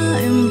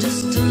time,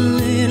 just a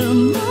little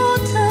more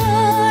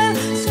time,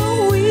 so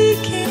we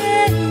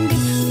can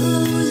get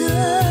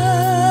closer,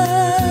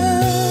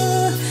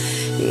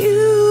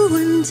 you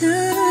and I.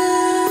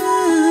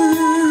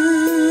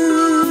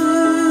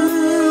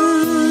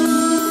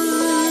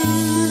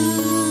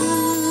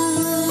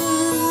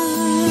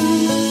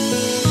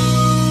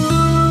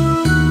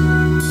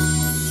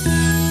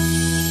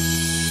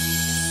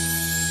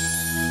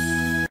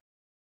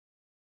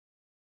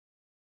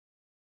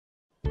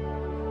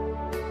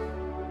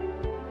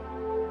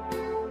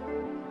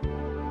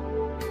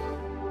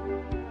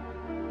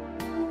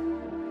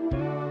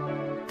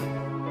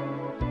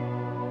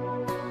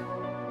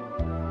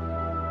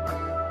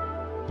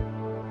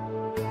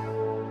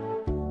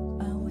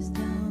 I was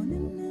down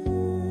and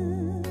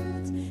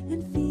out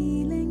and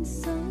feeling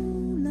so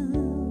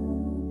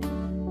low.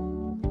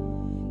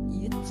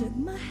 You took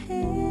my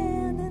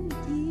hand and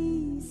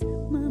eased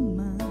my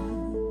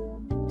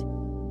mind.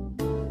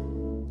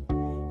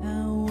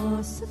 I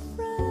was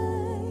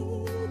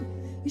afraid,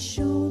 you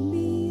showed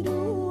me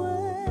the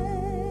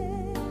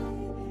way,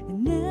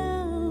 and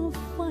now I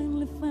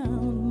finally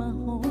found my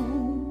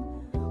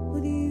home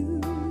with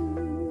you.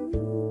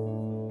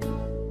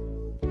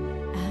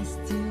 I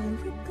still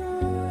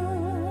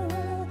recall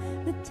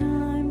the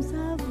times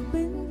I've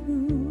been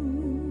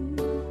through,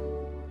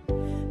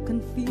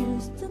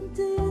 confused and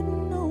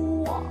didn't know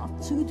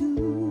what to do.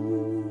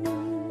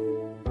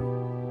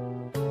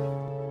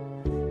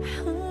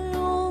 I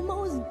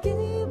almost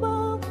gave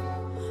up,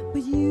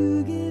 but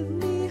you gave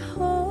me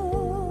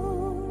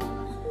hope.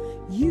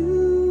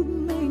 You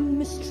made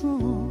me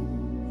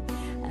strong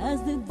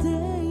as the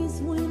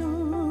days went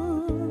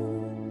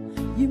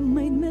on. You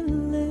made me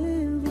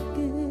live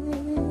again.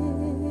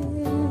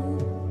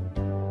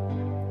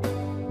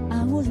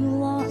 I was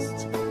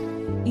lost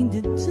in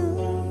the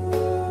dark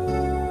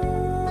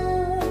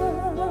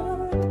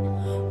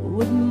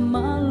with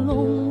my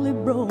lonely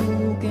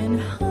broken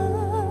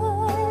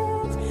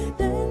heart.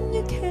 Then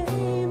you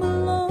came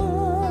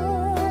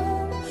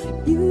along,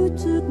 you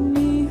took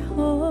me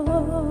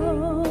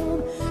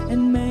home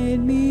and made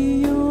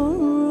me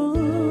your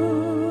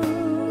own.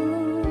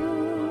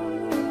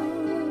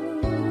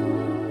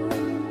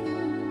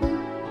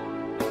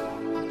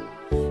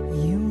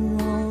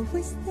 You're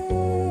always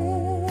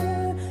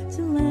there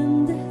to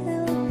lend a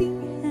helping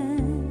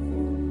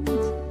hand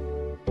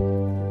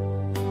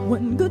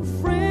when good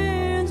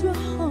friends were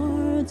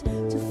hard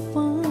to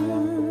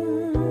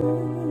find.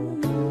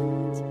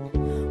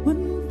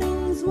 When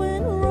things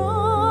went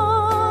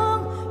wrong,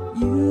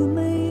 you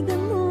made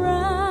them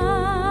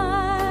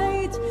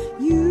right.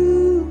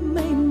 You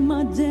made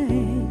my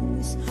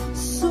days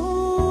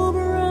so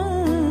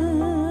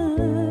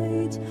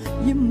bright.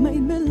 You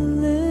made me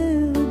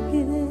live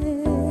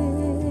again.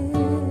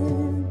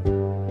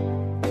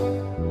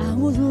 I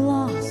was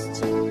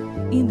lost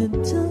in the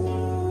dark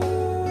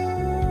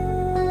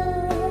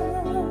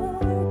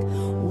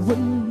with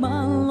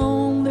my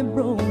lonely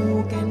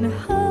broken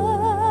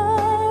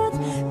heart.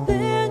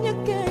 Then you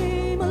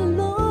came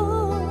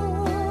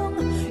along,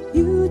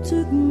 you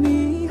took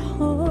me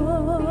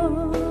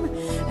home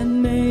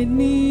and made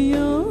me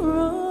your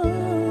own.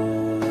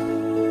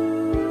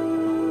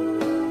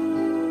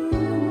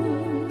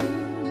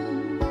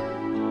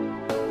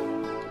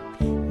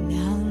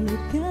 Now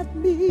look at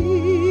me,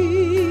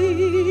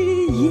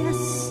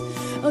 yes,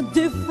 a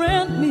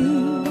different me,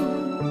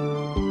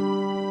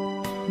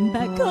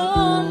 back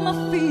on my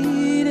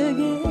feet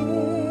again.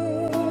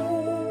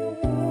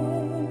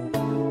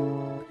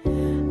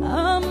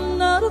 I'm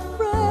not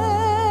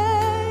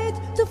afraid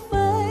to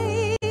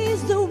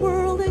face the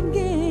world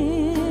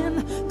again,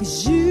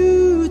 'cause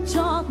you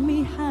taught me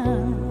how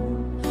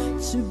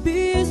to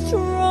be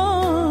strong.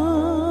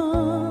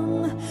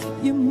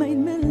 You made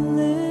me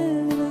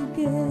live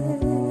again.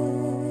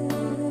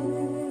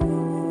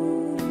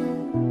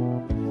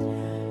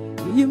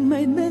 You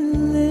made me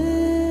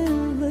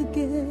live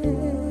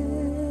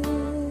again.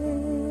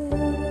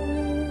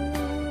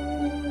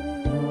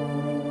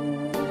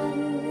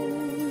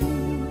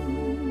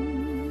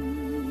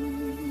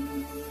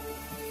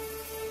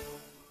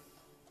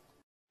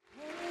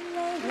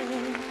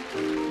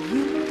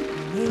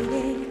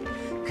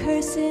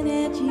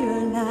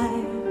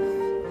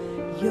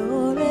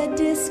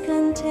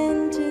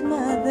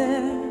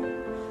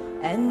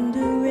 and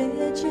a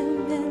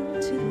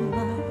regimented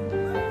life.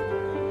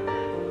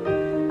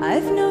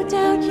 I've no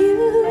doubt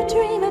you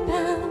dream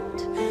about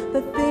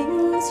the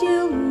things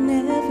you'll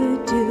never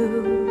do,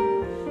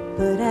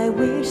 but I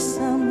wish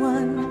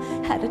someone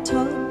had to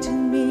talk to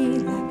me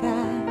like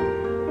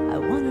I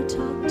want to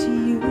talk to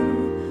you.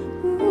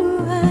 Ooh,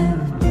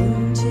 I've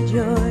been to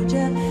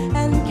Georgia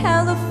and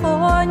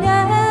California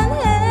and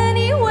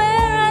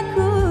anywhere I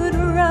could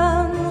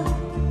run.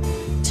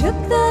 Took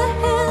the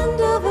hand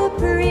of a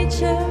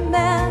preacher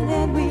man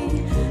and we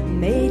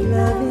made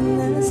love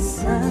in the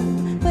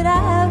sun. But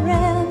I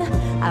ran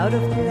out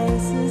of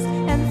places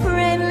and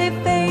friendly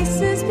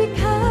faces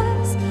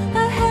because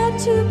I had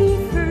to be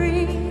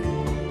free.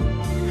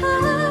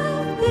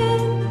 I've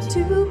been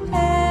to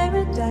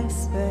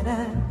paradise, but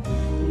I've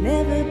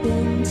never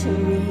been to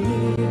me.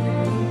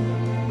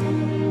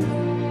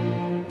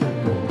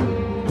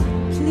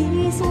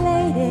 Please,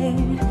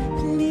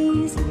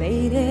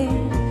 lady,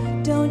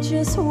 don't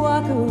just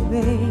walk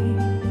away,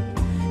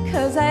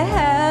 'cause I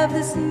have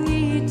this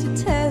need to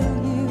tell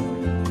you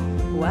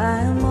why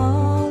I'm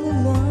all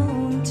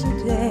alone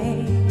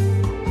today.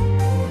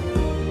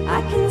 I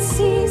can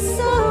see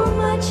so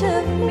much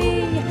of me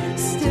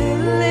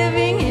still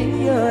living in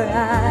your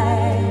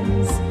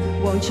eyes.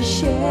 Won't you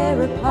share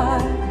a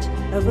part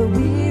of a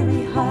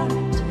weary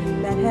heart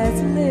that has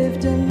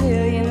lived a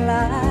million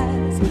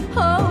lives?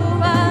 Oh,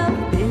 I've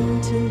been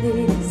to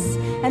Nice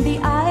and the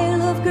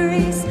Isle of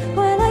Greece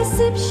while I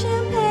sip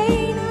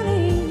champagne on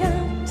a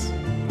yacht.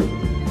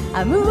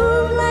 I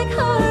move like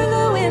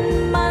Harlow in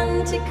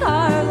Monte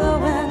Carlo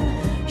and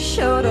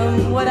showed them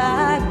what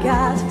I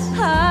got.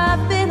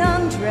 I've been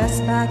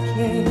undressed by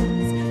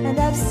kings and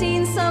I've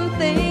seen some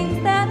things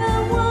that a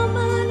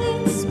woman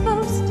ain't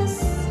supposed to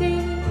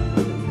see.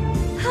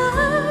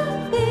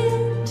 I've been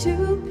to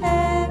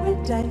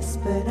paradise,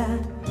 but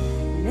I've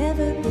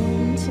never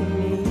been to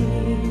me.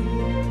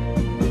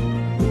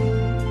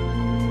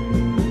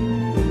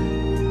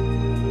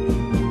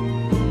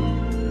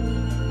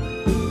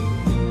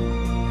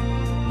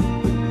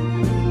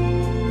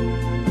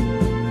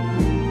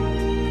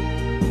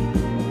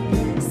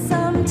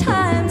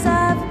 Sometimes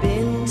I've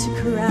been to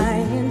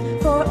crying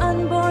for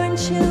unborn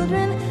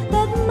children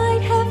that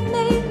might have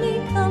made me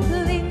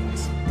complete.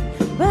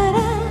 But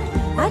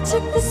I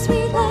took the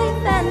sweet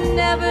life and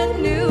never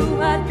knew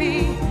I'd be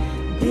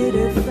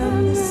bitter from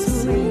the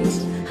sweet.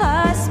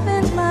 I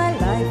spent my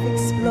life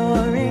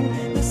exploring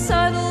the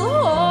subtle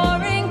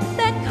whoring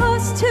that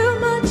costs too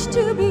much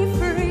to be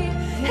free.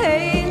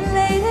 Hey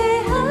lady,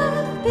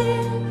 I've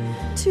been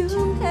to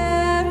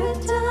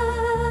paradise,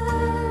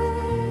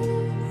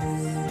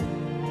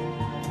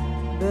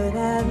 but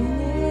I've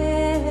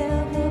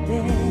never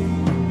been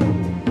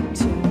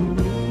to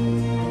me.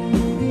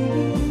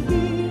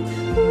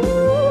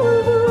 Ooh,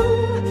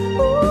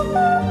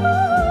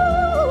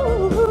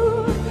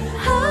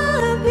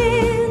 I've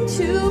been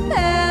to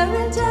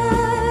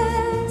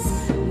paradise,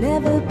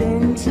 never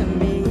been to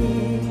me.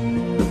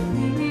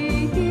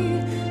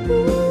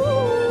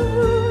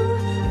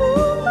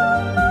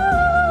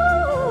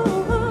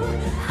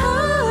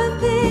 I've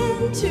been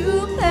to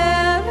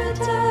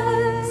paradise,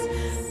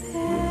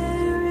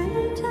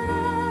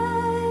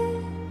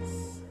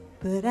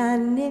 but I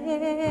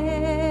never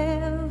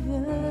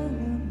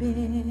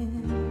been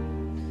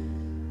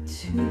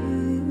to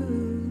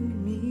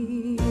me.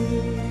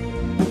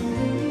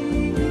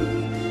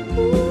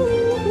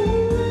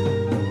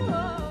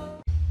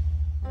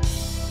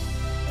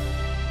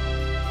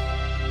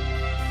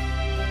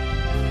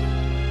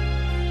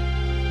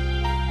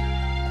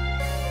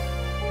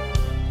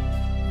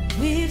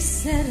 We've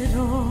said it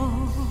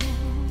all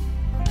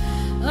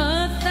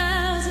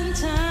 1,000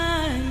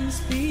 times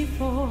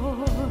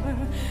before.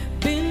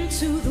 Been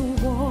to the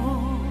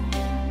wall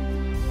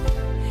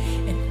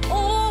and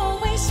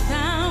always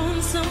found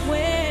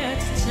somewhere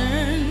to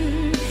turn.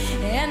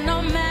 And no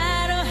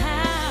matter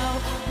how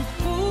the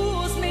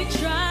fools may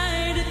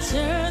try to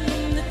turn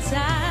the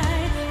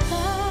tide,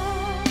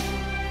 love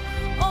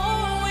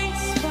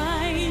always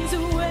finds a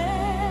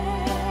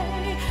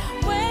way.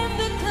 When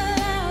the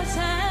clouds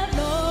have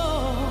no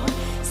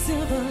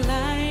silver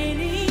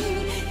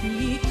lining,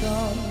 he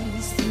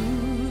comes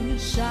through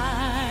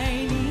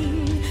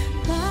shining.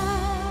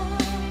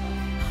 Love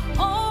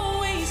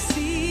always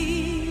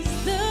sees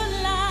the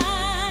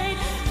light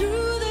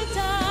through the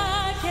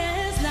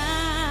darkest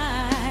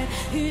night.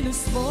 In a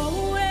small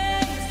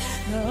ways,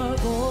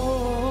 love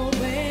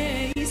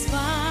always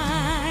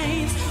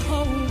finds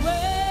a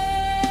way.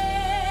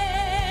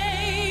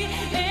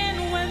 And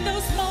when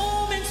those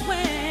moments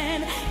when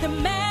the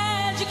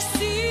magic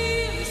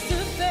seems to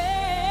fade,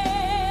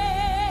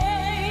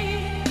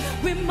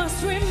 we must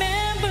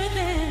remember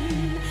then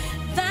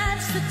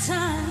that's the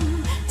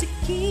time to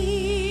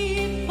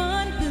keep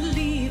on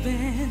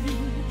believing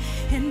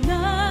and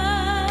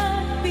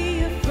not be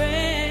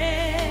afraid.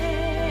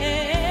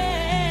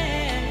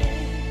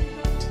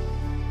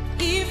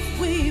 If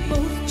we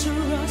both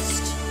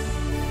trust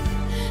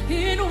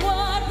in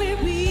what we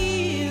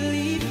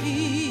really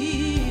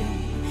feel,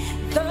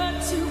 the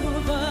two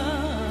of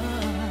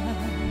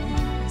us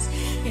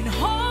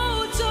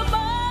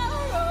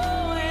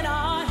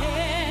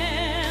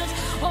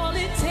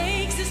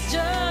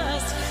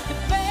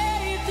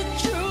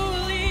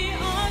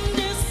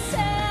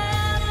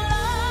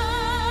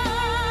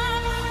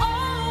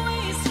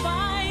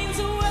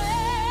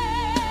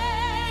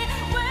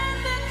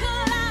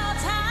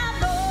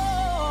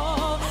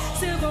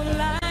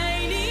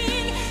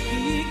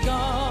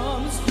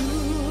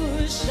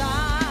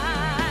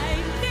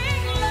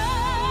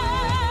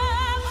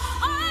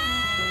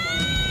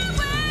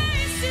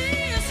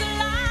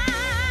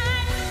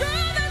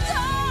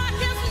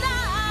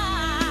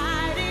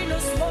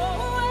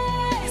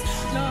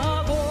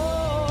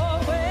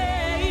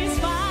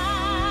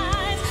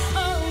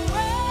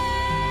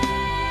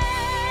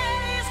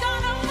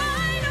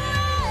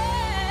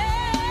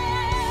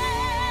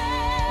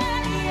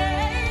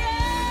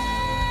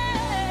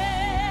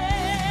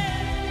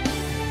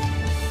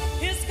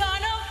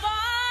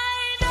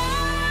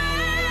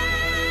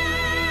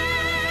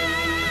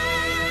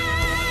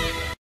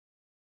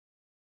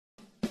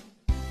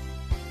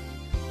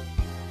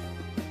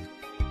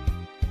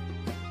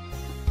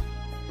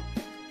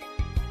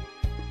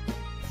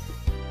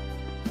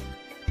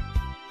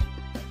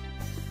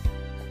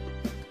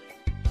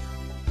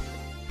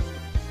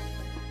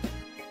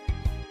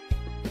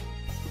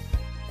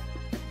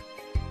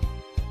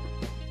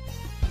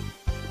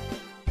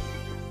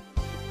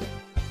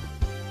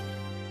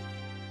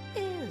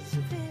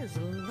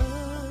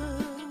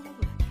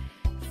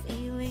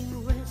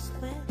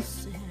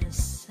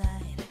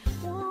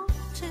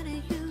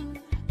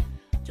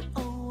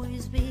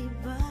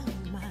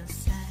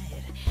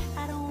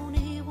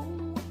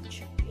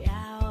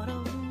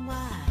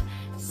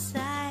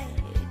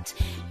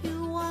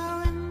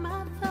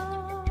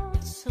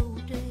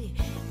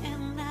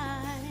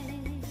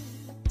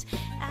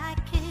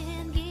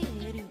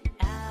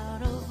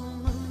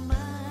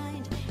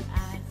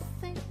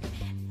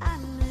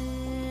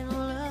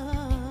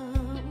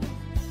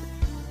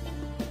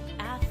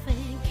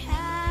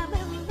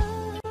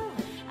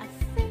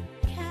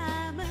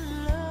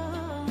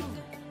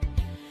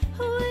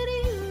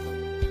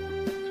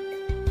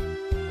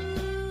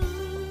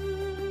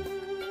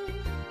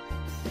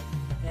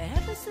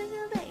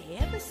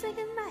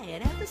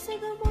every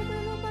single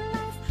moment of my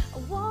life, I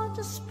want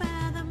to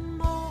spend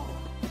them all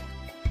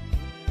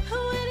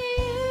with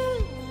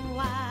you.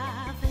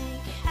 I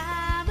think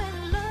I'm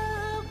in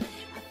love.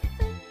 I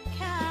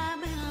think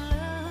I'm in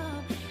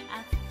love.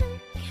 I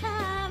think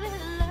I'm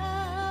in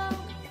love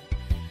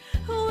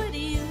with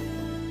you.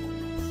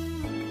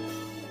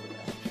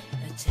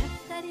 Tell me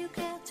that you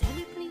care, tell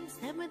me please,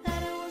 tell me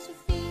that I want to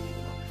feel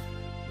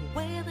the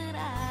way that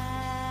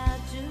I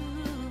do.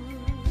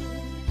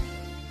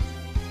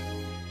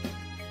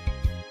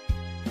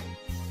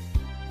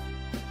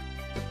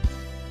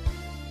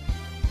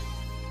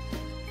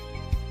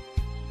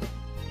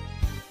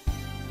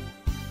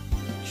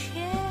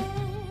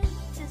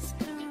 Can't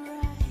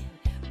describe,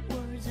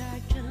 words are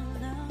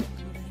just not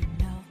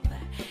enough.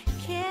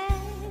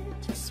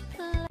 Can't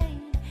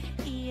explain,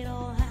 it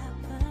all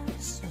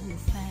happens so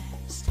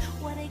fast.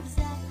 What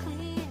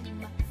exactly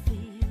am I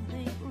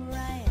feeling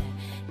right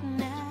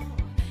now?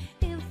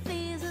 If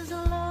this is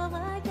love,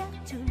 I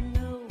got to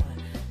know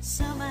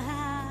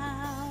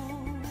somehow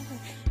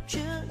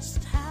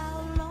just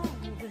how long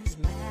this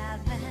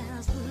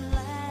madness will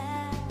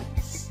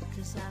last.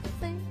 'Cause I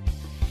think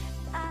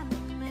I'm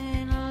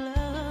in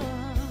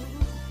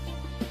love.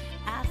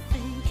 I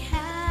think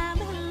I'm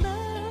in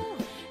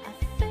love. I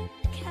think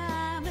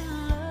I'm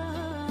in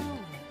love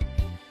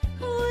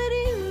with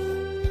you.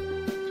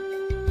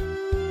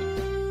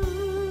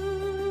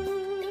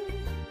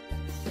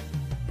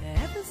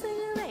 Every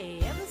single day,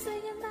 every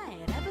single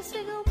night, every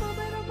single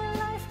moment of my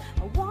life,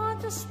 I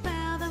want to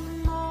spend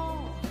them all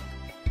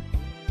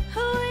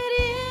with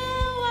you.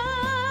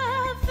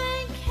 I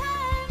think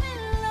I'm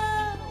in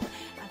love.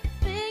 I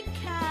think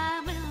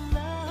I'm in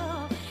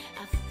love.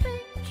 I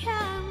think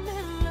I'm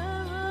in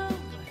love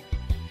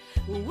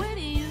with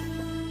you.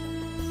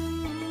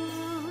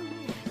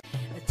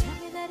 Tell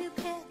me that you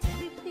care, tell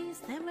me please,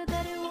 tell me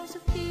that you want to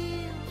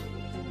feel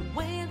the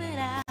way that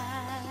I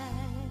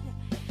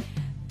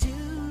do.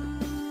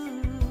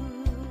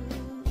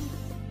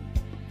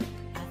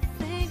 I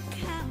think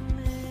I'm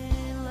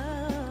in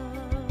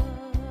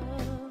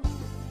love.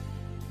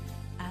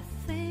 I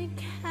think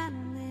I'm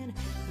in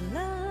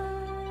love.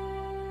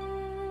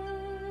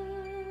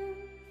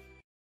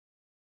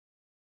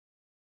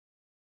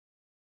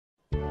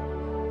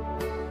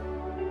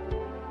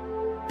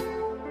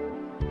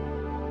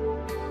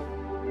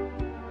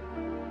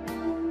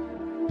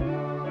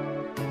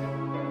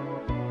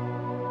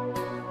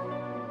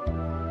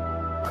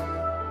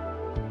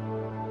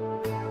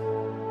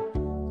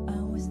 I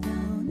was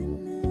down and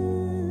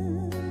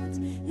out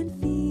and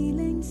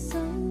feeling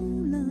so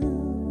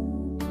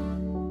low.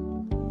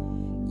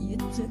 You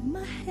took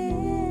my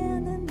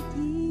hand and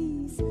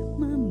eased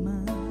my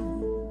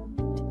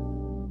mind.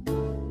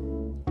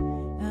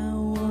 I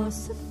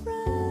was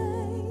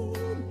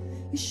afraid,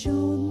 you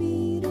showed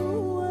me the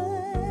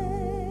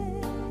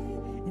way,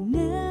 and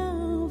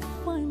now I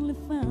finally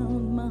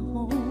found my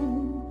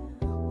home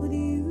with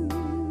you.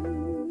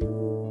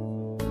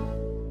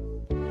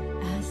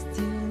 I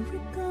still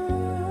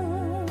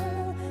recall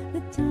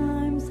the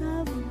times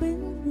I've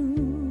been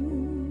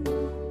through,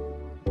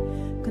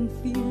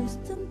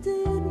 confused and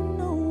didn't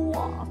know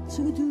what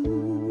to do.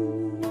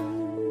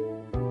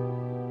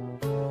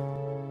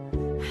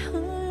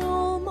 I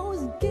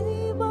almost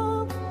gave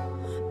up,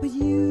 but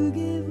you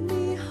gave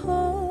me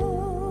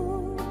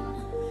hope.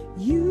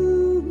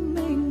 You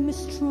made me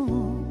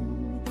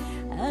strong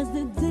as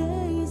the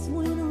days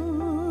went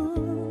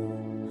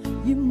on.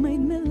 You made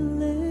me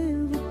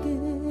live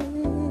again.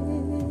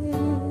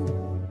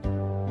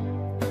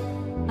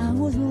 I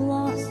was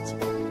lost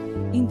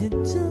in the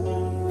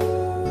dark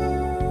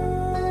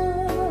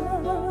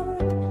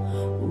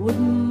with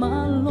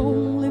my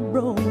lonely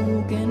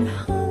broken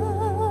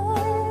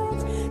heart.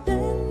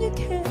 Then you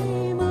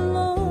came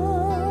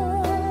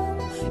along,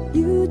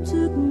 you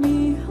took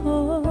me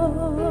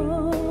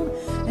home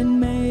and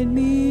made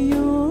me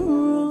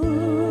your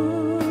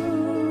own.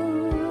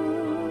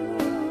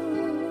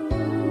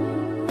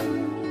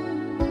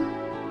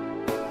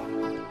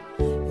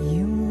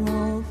 You were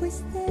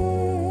always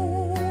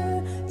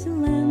there to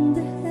lend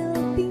a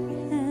helping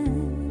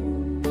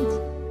hand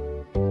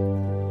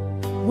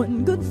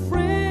when good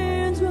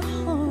friends were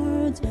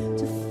hard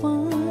to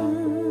find.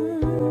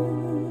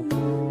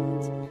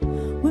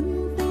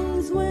 When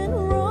things went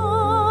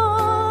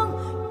wrong,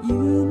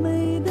 you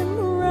made them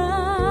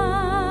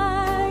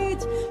right.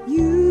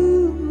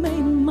 You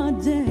made my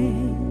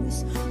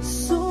days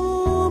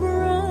so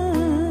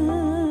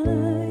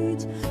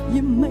bright.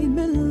 You made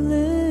me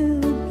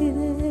live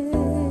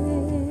again.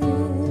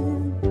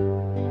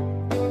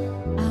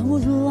 I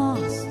was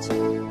lost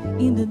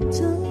in the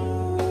dark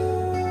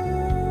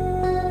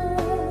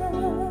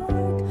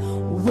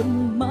with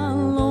my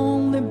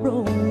lonely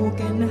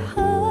broken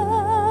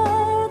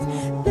heart.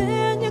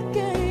 Then you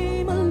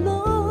came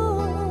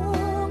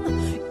along,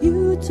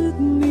 you took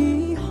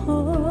me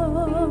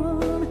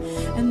home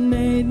and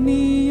made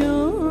me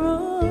your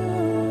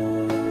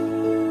own.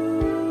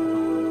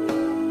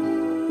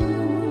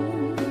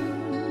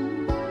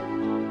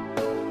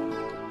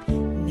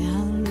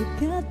 Now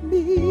look at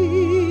me,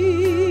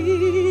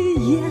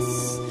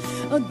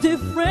 a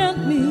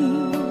different me,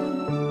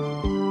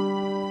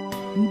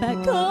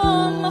 back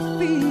on my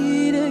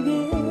feet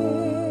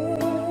again.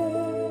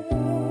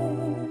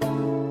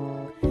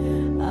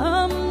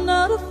 I'm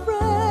not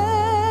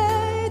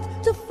afraid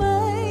to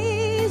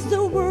face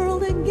the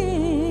world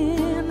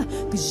again,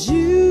 'cause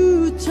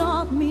you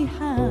taught me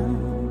how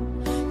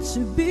to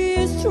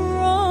be strong.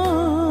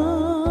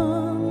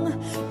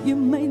 You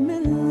made me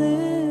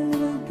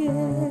live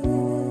again.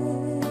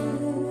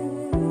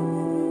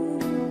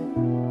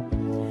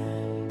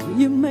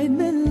 You made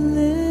me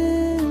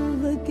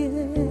live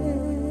again.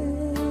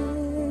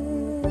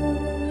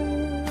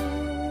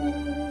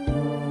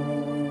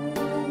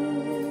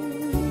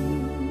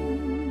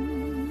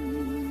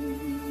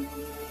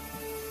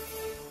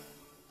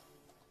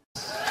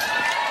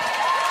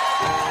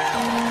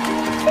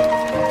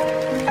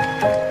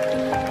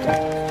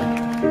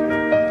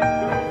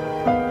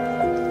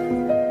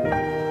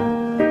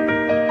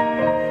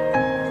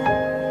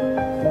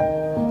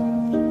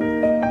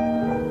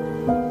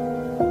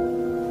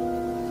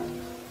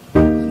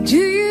 Do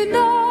you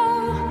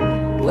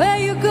know where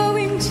you're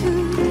going to?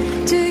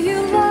 Do you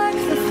like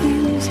the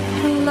things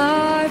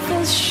life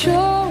is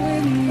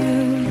showing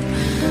you?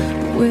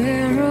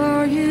 Where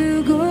are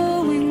you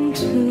going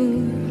to?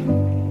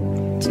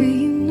 Do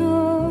you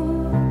know?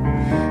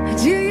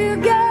 Do you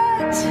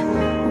get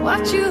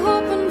what you're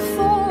hoping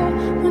for?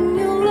 When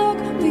you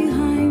look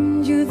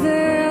behind you,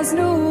 there's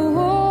no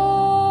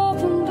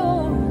open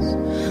doors.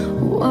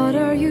 What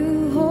are you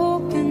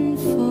hoping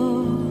for?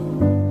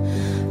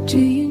 Do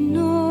you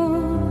know?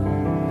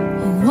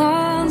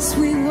 Once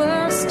we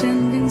were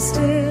standing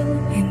still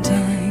in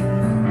time,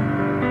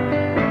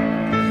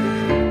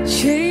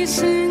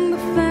 chasing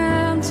the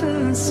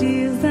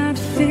fantasies that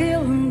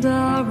filled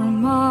our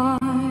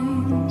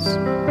minds.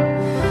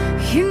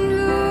 You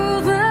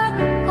knew that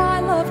I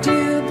loved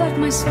you, but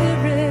my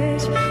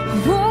spirit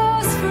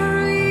was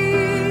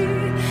free,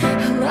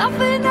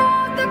 laughing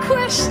at the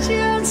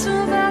questions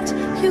that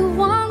you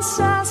once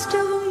asked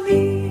of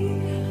me.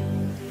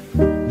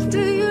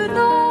 Do you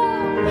know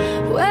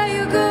where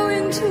you're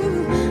going to?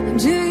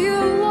 Do you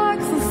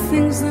like the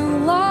things that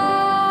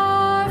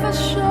life has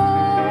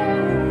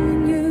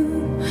shown you?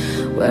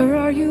 Where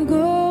are you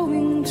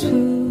going to?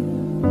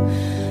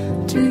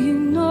 Do you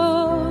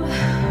know?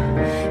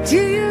 Do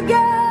you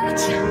get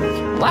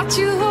what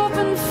you're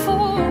hoping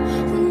for?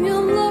 When you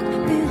look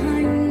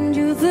behind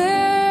you,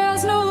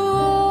 there's no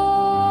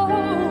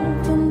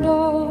open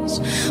doors.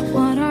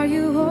 What are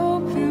you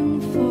hoping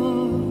for?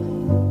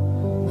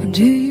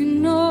 Do you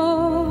know?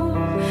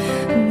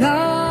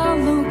 Now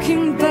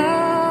looking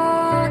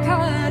back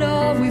at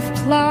all we've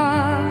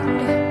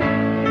planned,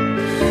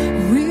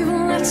 we've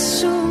let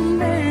so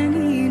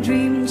many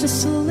dreams just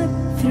slip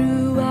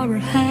through our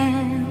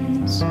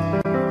hands.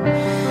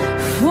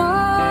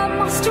 Why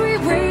must we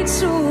wait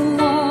so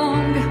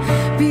long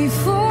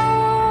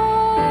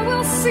before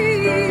we'll see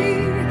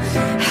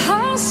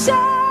how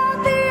sad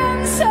the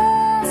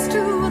answers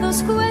to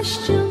those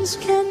questions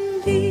can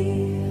be?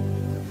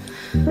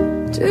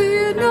 Do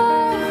you know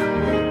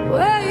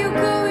where you're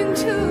going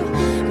to?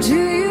 Do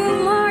you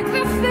like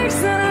the things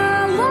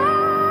that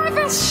life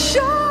is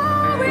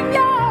showing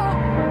you?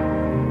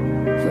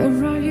 Where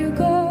are you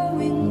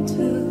going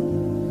to?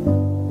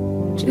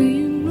 Do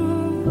you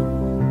know?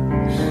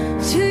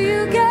 Do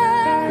you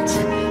get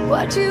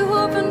what you're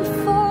hoping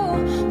for?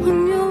 When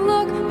you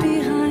look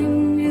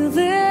behind you,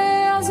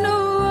 there's no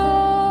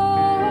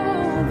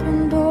open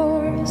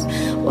doors.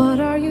 What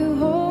are you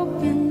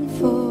hoping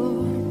for?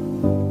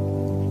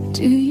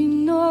 Do you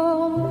know?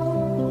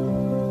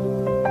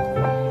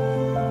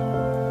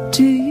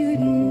 Do you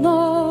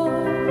know?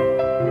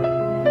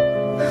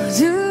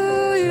 Do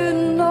you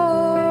know?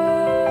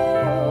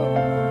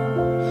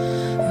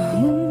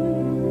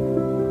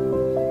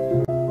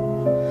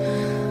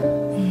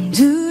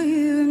 Do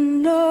you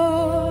know?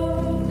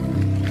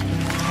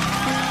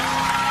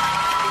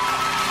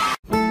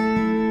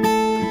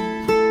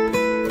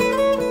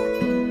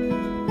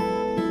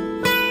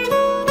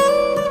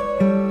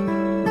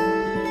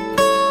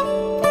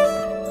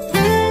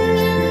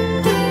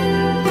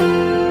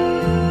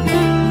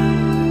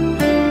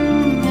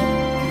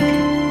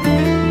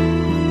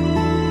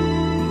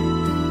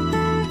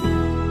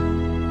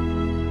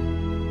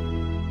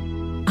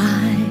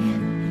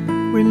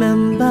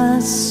 Remember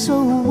so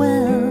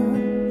well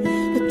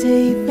the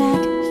day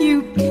that you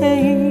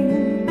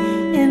came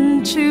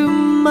into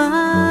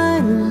my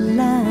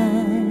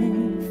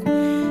life.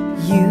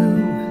 You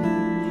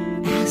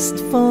asked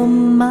for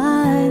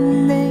my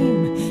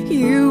name.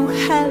 You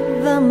had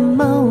the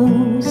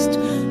most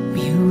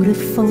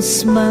beautiful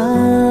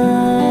smile.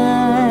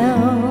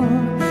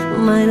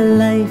 My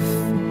life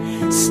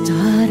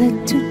started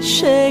to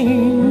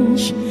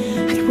change.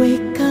 I'd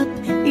wake up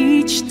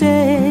each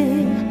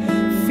day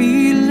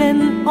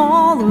feeling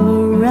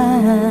alright,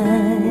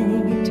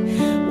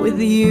 with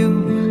you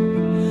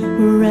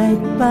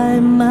right by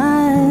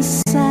my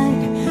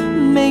side.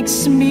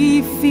 Makes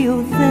me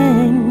feel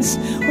things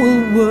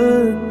will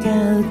work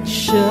out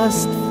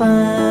just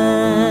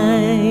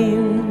fine.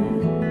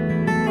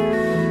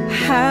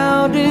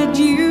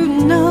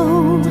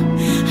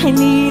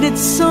 needed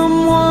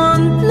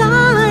someone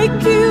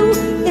like you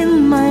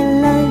in my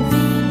life,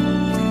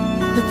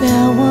 but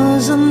there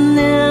was an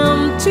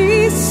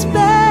empty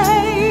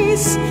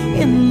space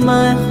in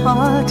my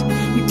heart.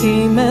 You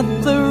came at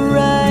the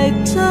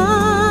right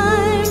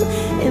time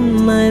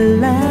in my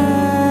life.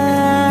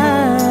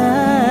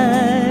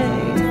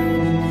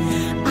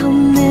 I'll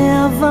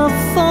never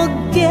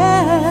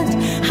forget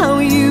how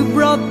you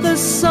brought the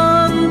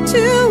sun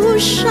to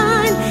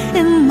shine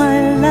in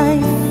my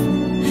life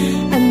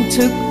and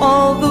took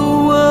all the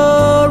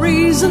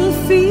worries and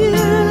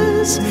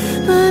fears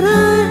that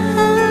I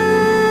had.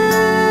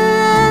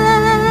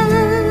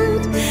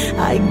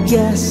 I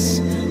guess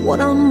what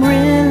I'm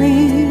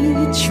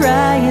really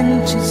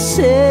trying to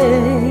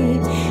say,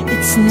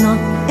 it's not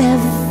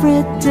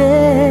every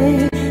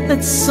day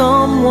that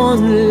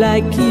someone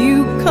like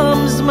you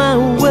comes my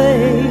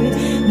way.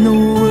 No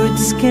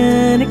words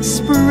can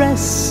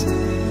express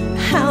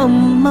how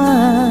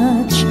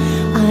much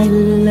I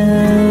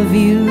love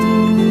you.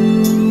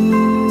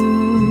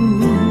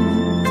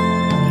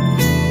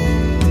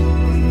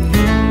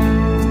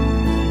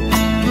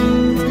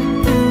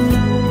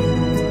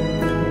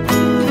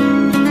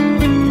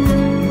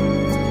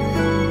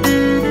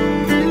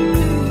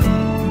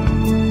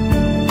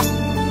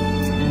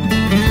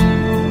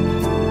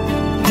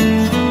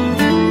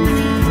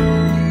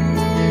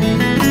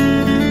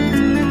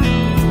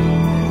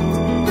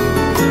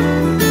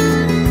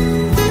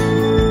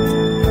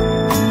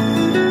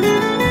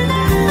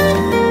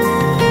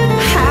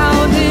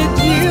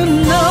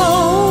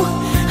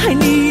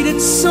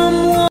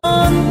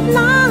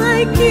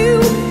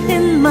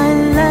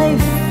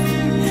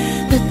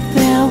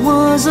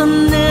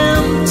 An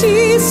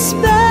empty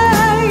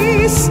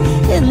space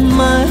in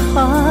my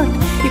heart.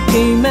 You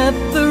came at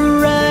the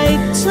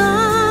right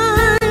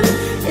time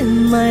in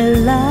my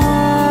life.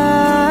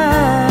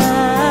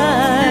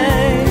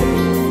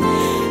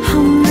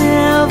 I'll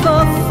never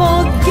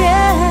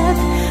forget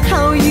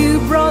how you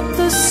brought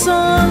the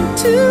sun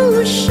to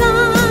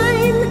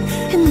shine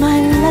in my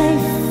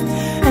life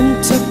and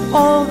took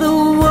all the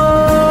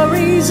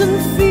worries and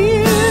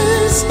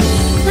fears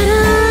that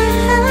I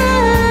had.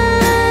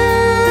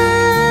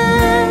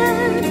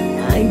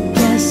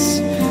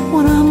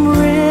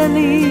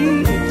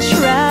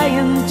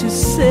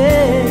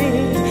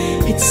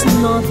 It's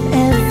not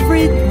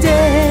every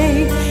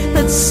day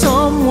that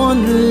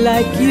someone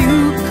like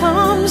you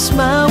comes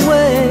my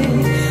way.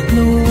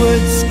 No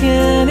words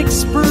can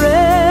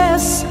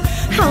express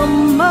how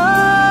much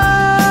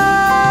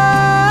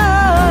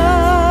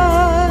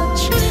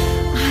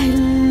I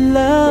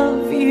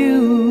love you.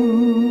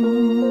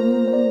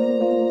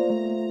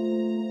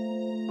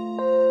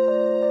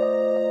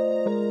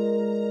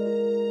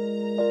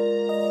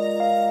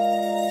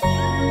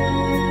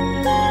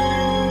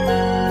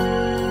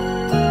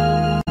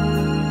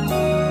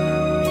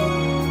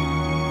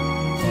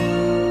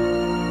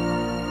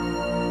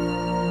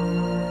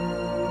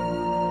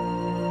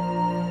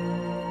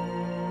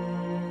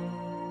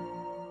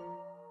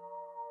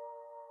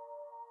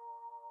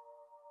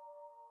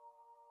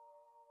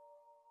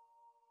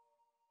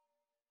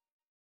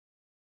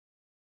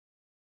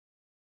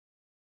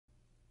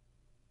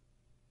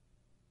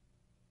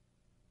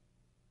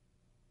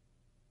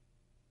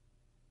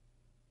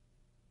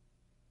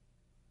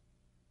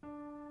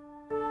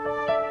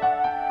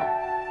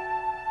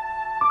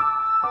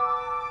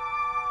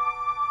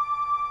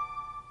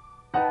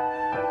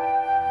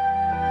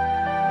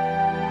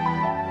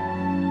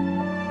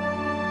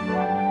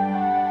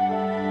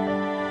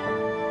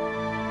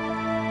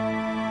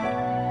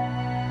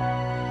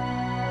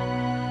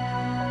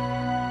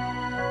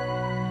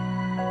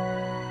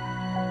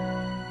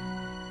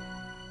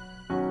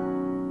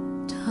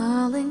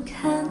 Darling,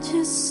 can't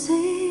you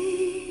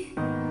see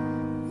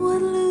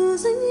what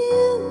losing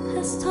you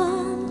has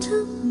done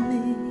to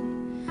me?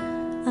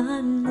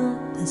 I'm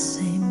not the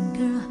same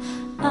girl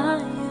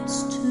I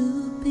used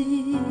to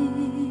be.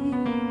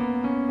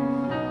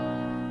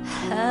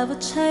 Have a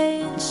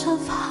change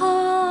of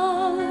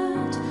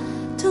heart,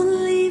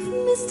 don't leave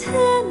me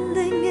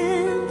standing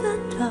in the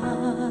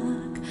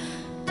dark.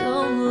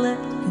 Don't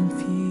let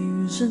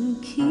confusion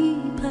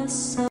keep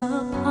us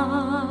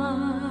apart.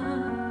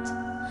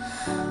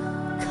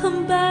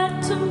 Come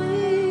back to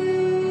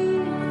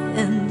me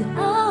and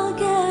I'll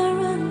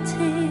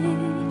guarantee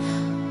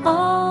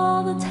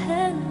all the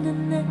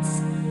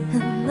tenderness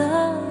and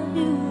love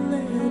you'll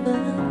ever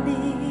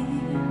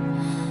need.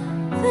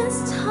 This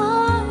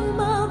time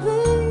I'll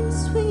be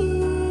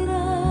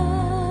sweeter.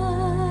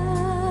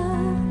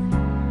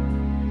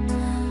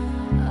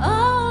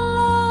 Our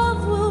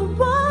love will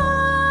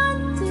run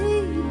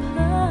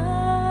deeper.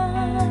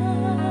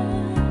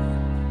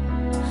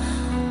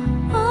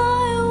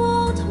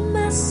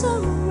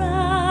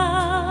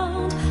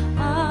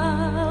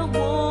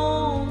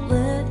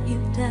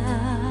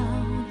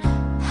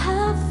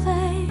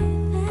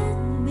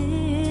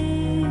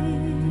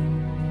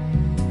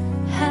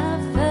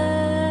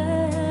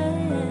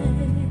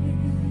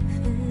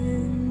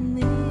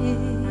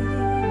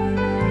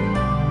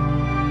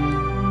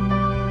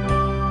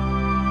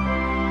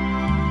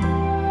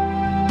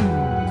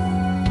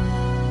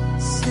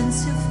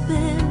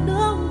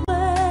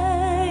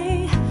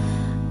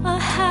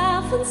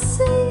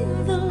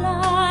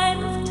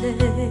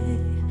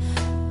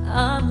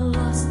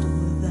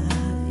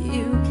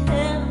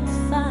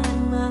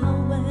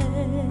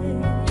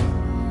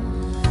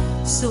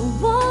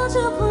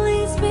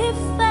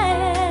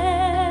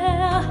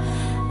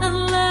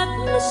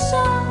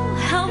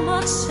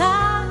 much I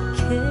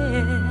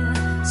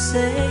care.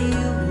 Say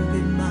you'll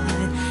be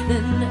mine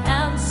and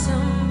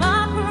answer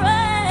my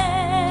prayer.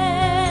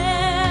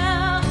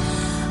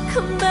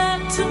 Come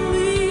back to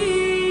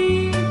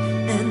me,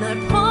 and I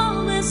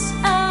promise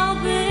I'll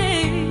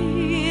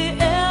be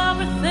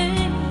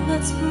everything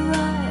that's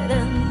right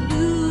and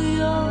do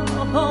your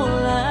whole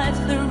life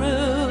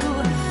through.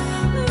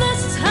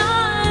 This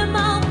time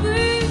I'll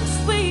be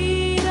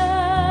sweeter.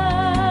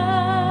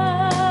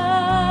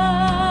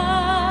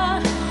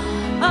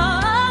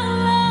 Our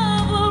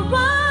love will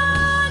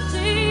run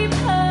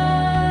deeper.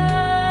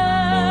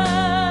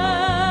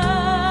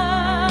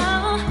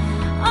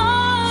 I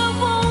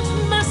won't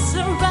mess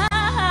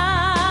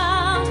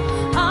around.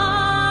 I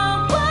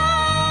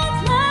won't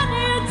let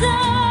you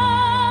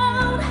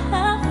down.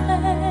 Have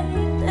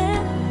faith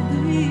in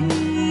me.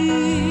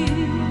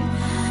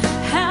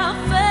 Have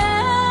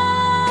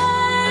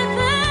faith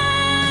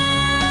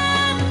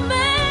in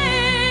me.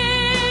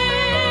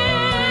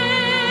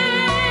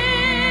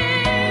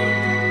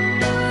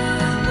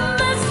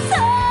 This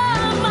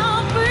time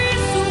I'll be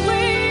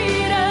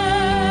sweeter.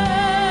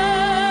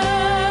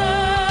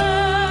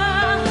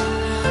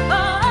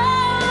 Our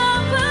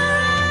love will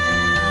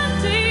run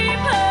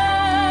deeper.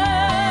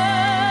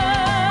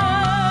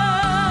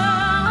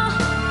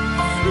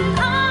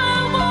 I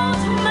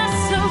won't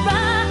mess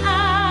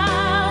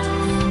around.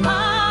 I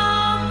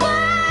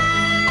won't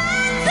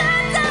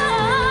let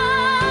down.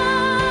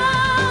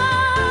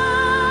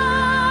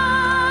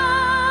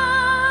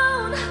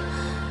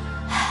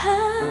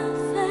 Have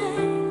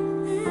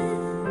faith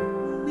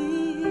in me.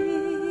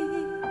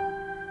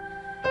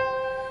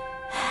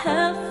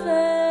 Have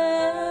faith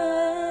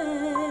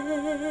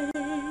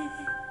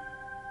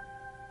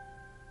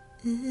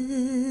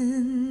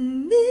in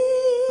me.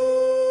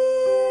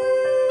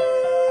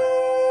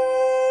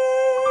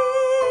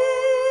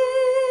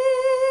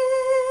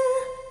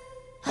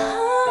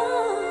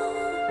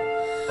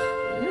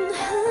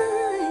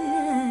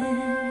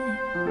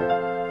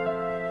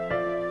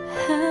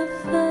 Have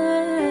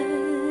faith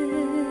in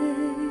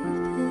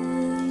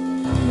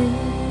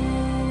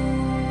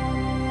me.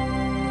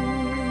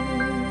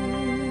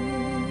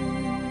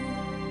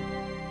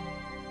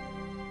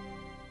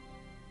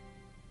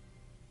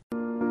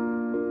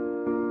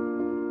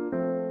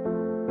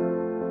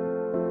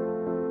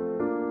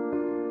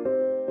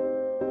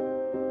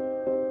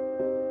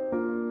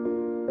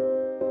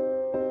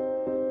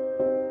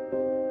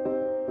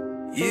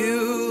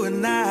 You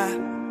and I,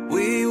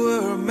 we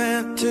were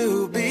meant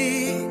to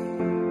be.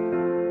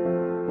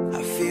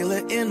 I feel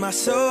it in my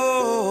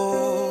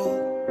soul.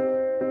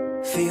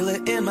 Feel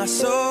it in my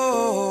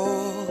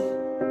soul.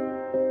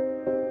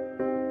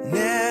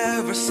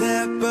 Never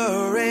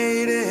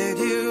separated,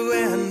 you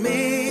and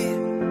me.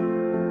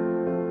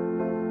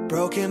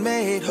 Broken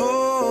made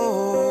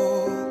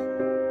whole.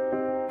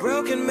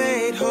 Broken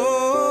made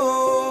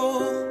whole.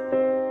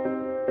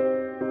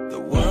 The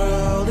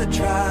world that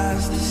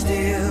tries to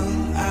steal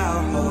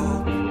our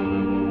hope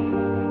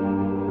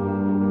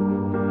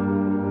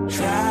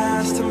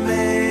tries to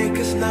make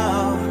us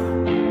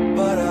numb,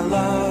 but our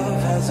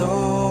love has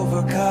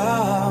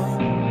overcome.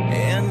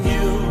 And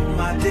you,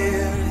 my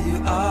dear, you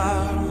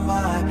are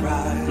my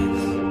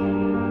prize.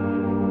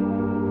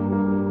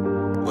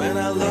 When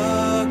I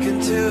look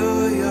into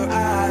your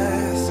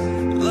eyes,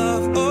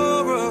 love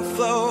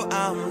overflow,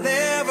 I'm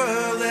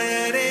never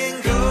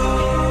letting go.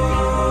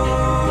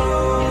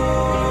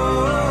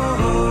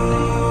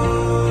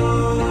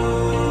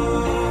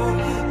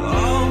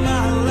 All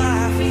my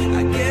life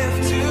I give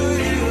to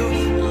you.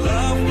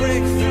 Love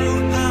breakthrough,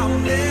 I'm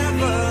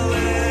never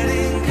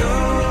letting go.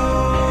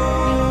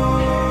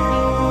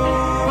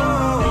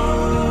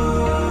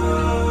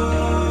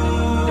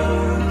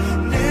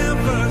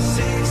 Never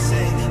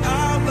ceasing,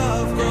 our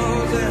love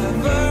grows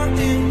ever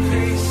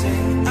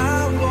increasing. I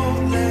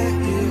won't let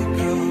you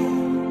go.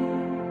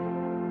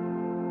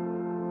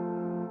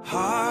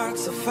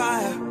 Hearts of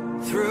fire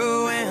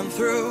through and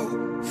through.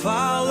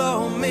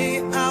 Follow me,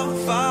 I'll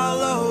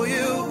follow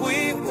you.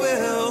 We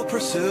will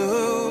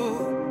pursue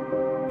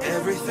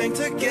everything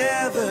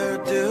together.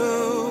 Do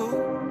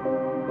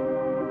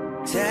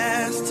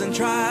tests and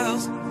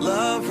trials,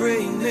 love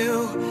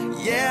renew.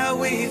 Yeah,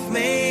 we've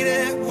made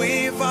it.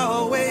 We've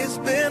always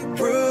been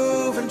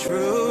proven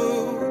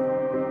true.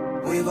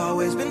 We've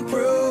always been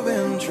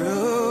proven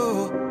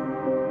true.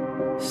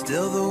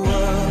 Still the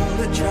world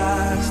that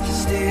tries to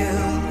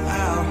steal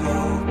our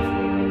hope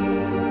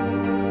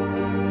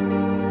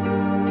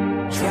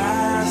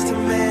tries to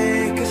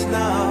make us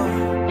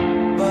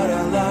numb, but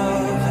our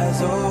love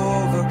has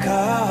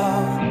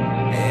overcome.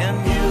 And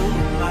you,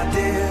 my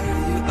dear,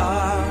 you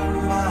are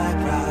my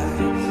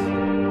prize.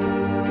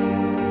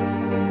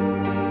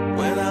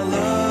 When I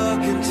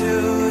look into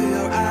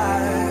your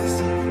eyes,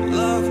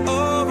 love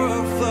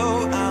overflow,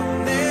 I'm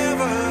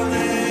never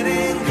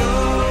letting go.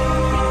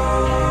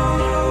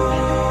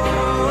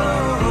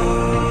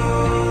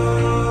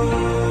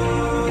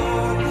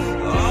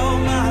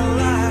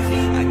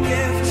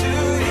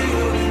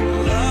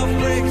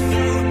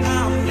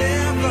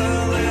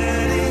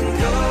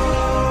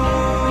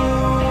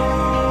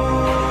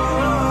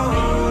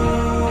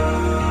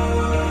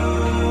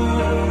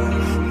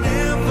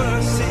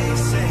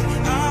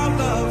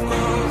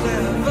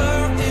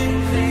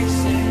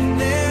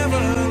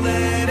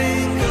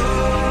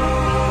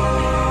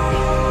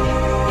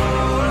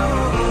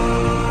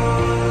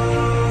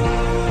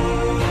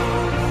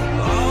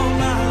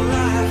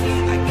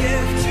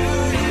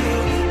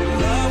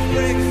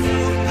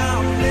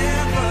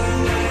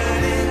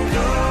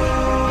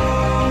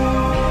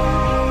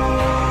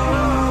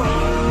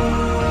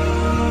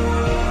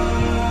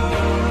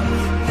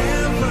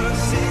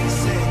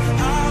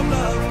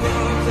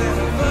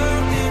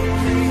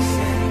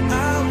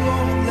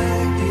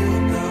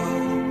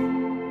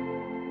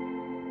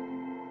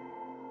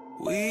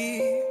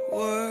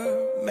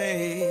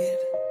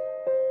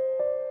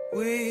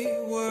 We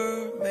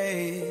were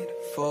made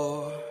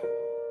for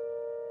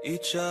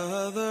each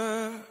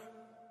other,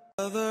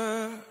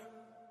 other,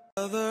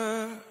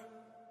 other,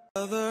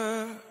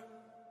 other,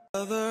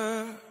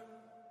 other,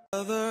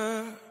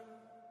 other,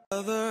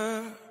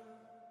 other,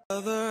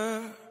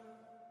 other,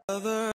 other.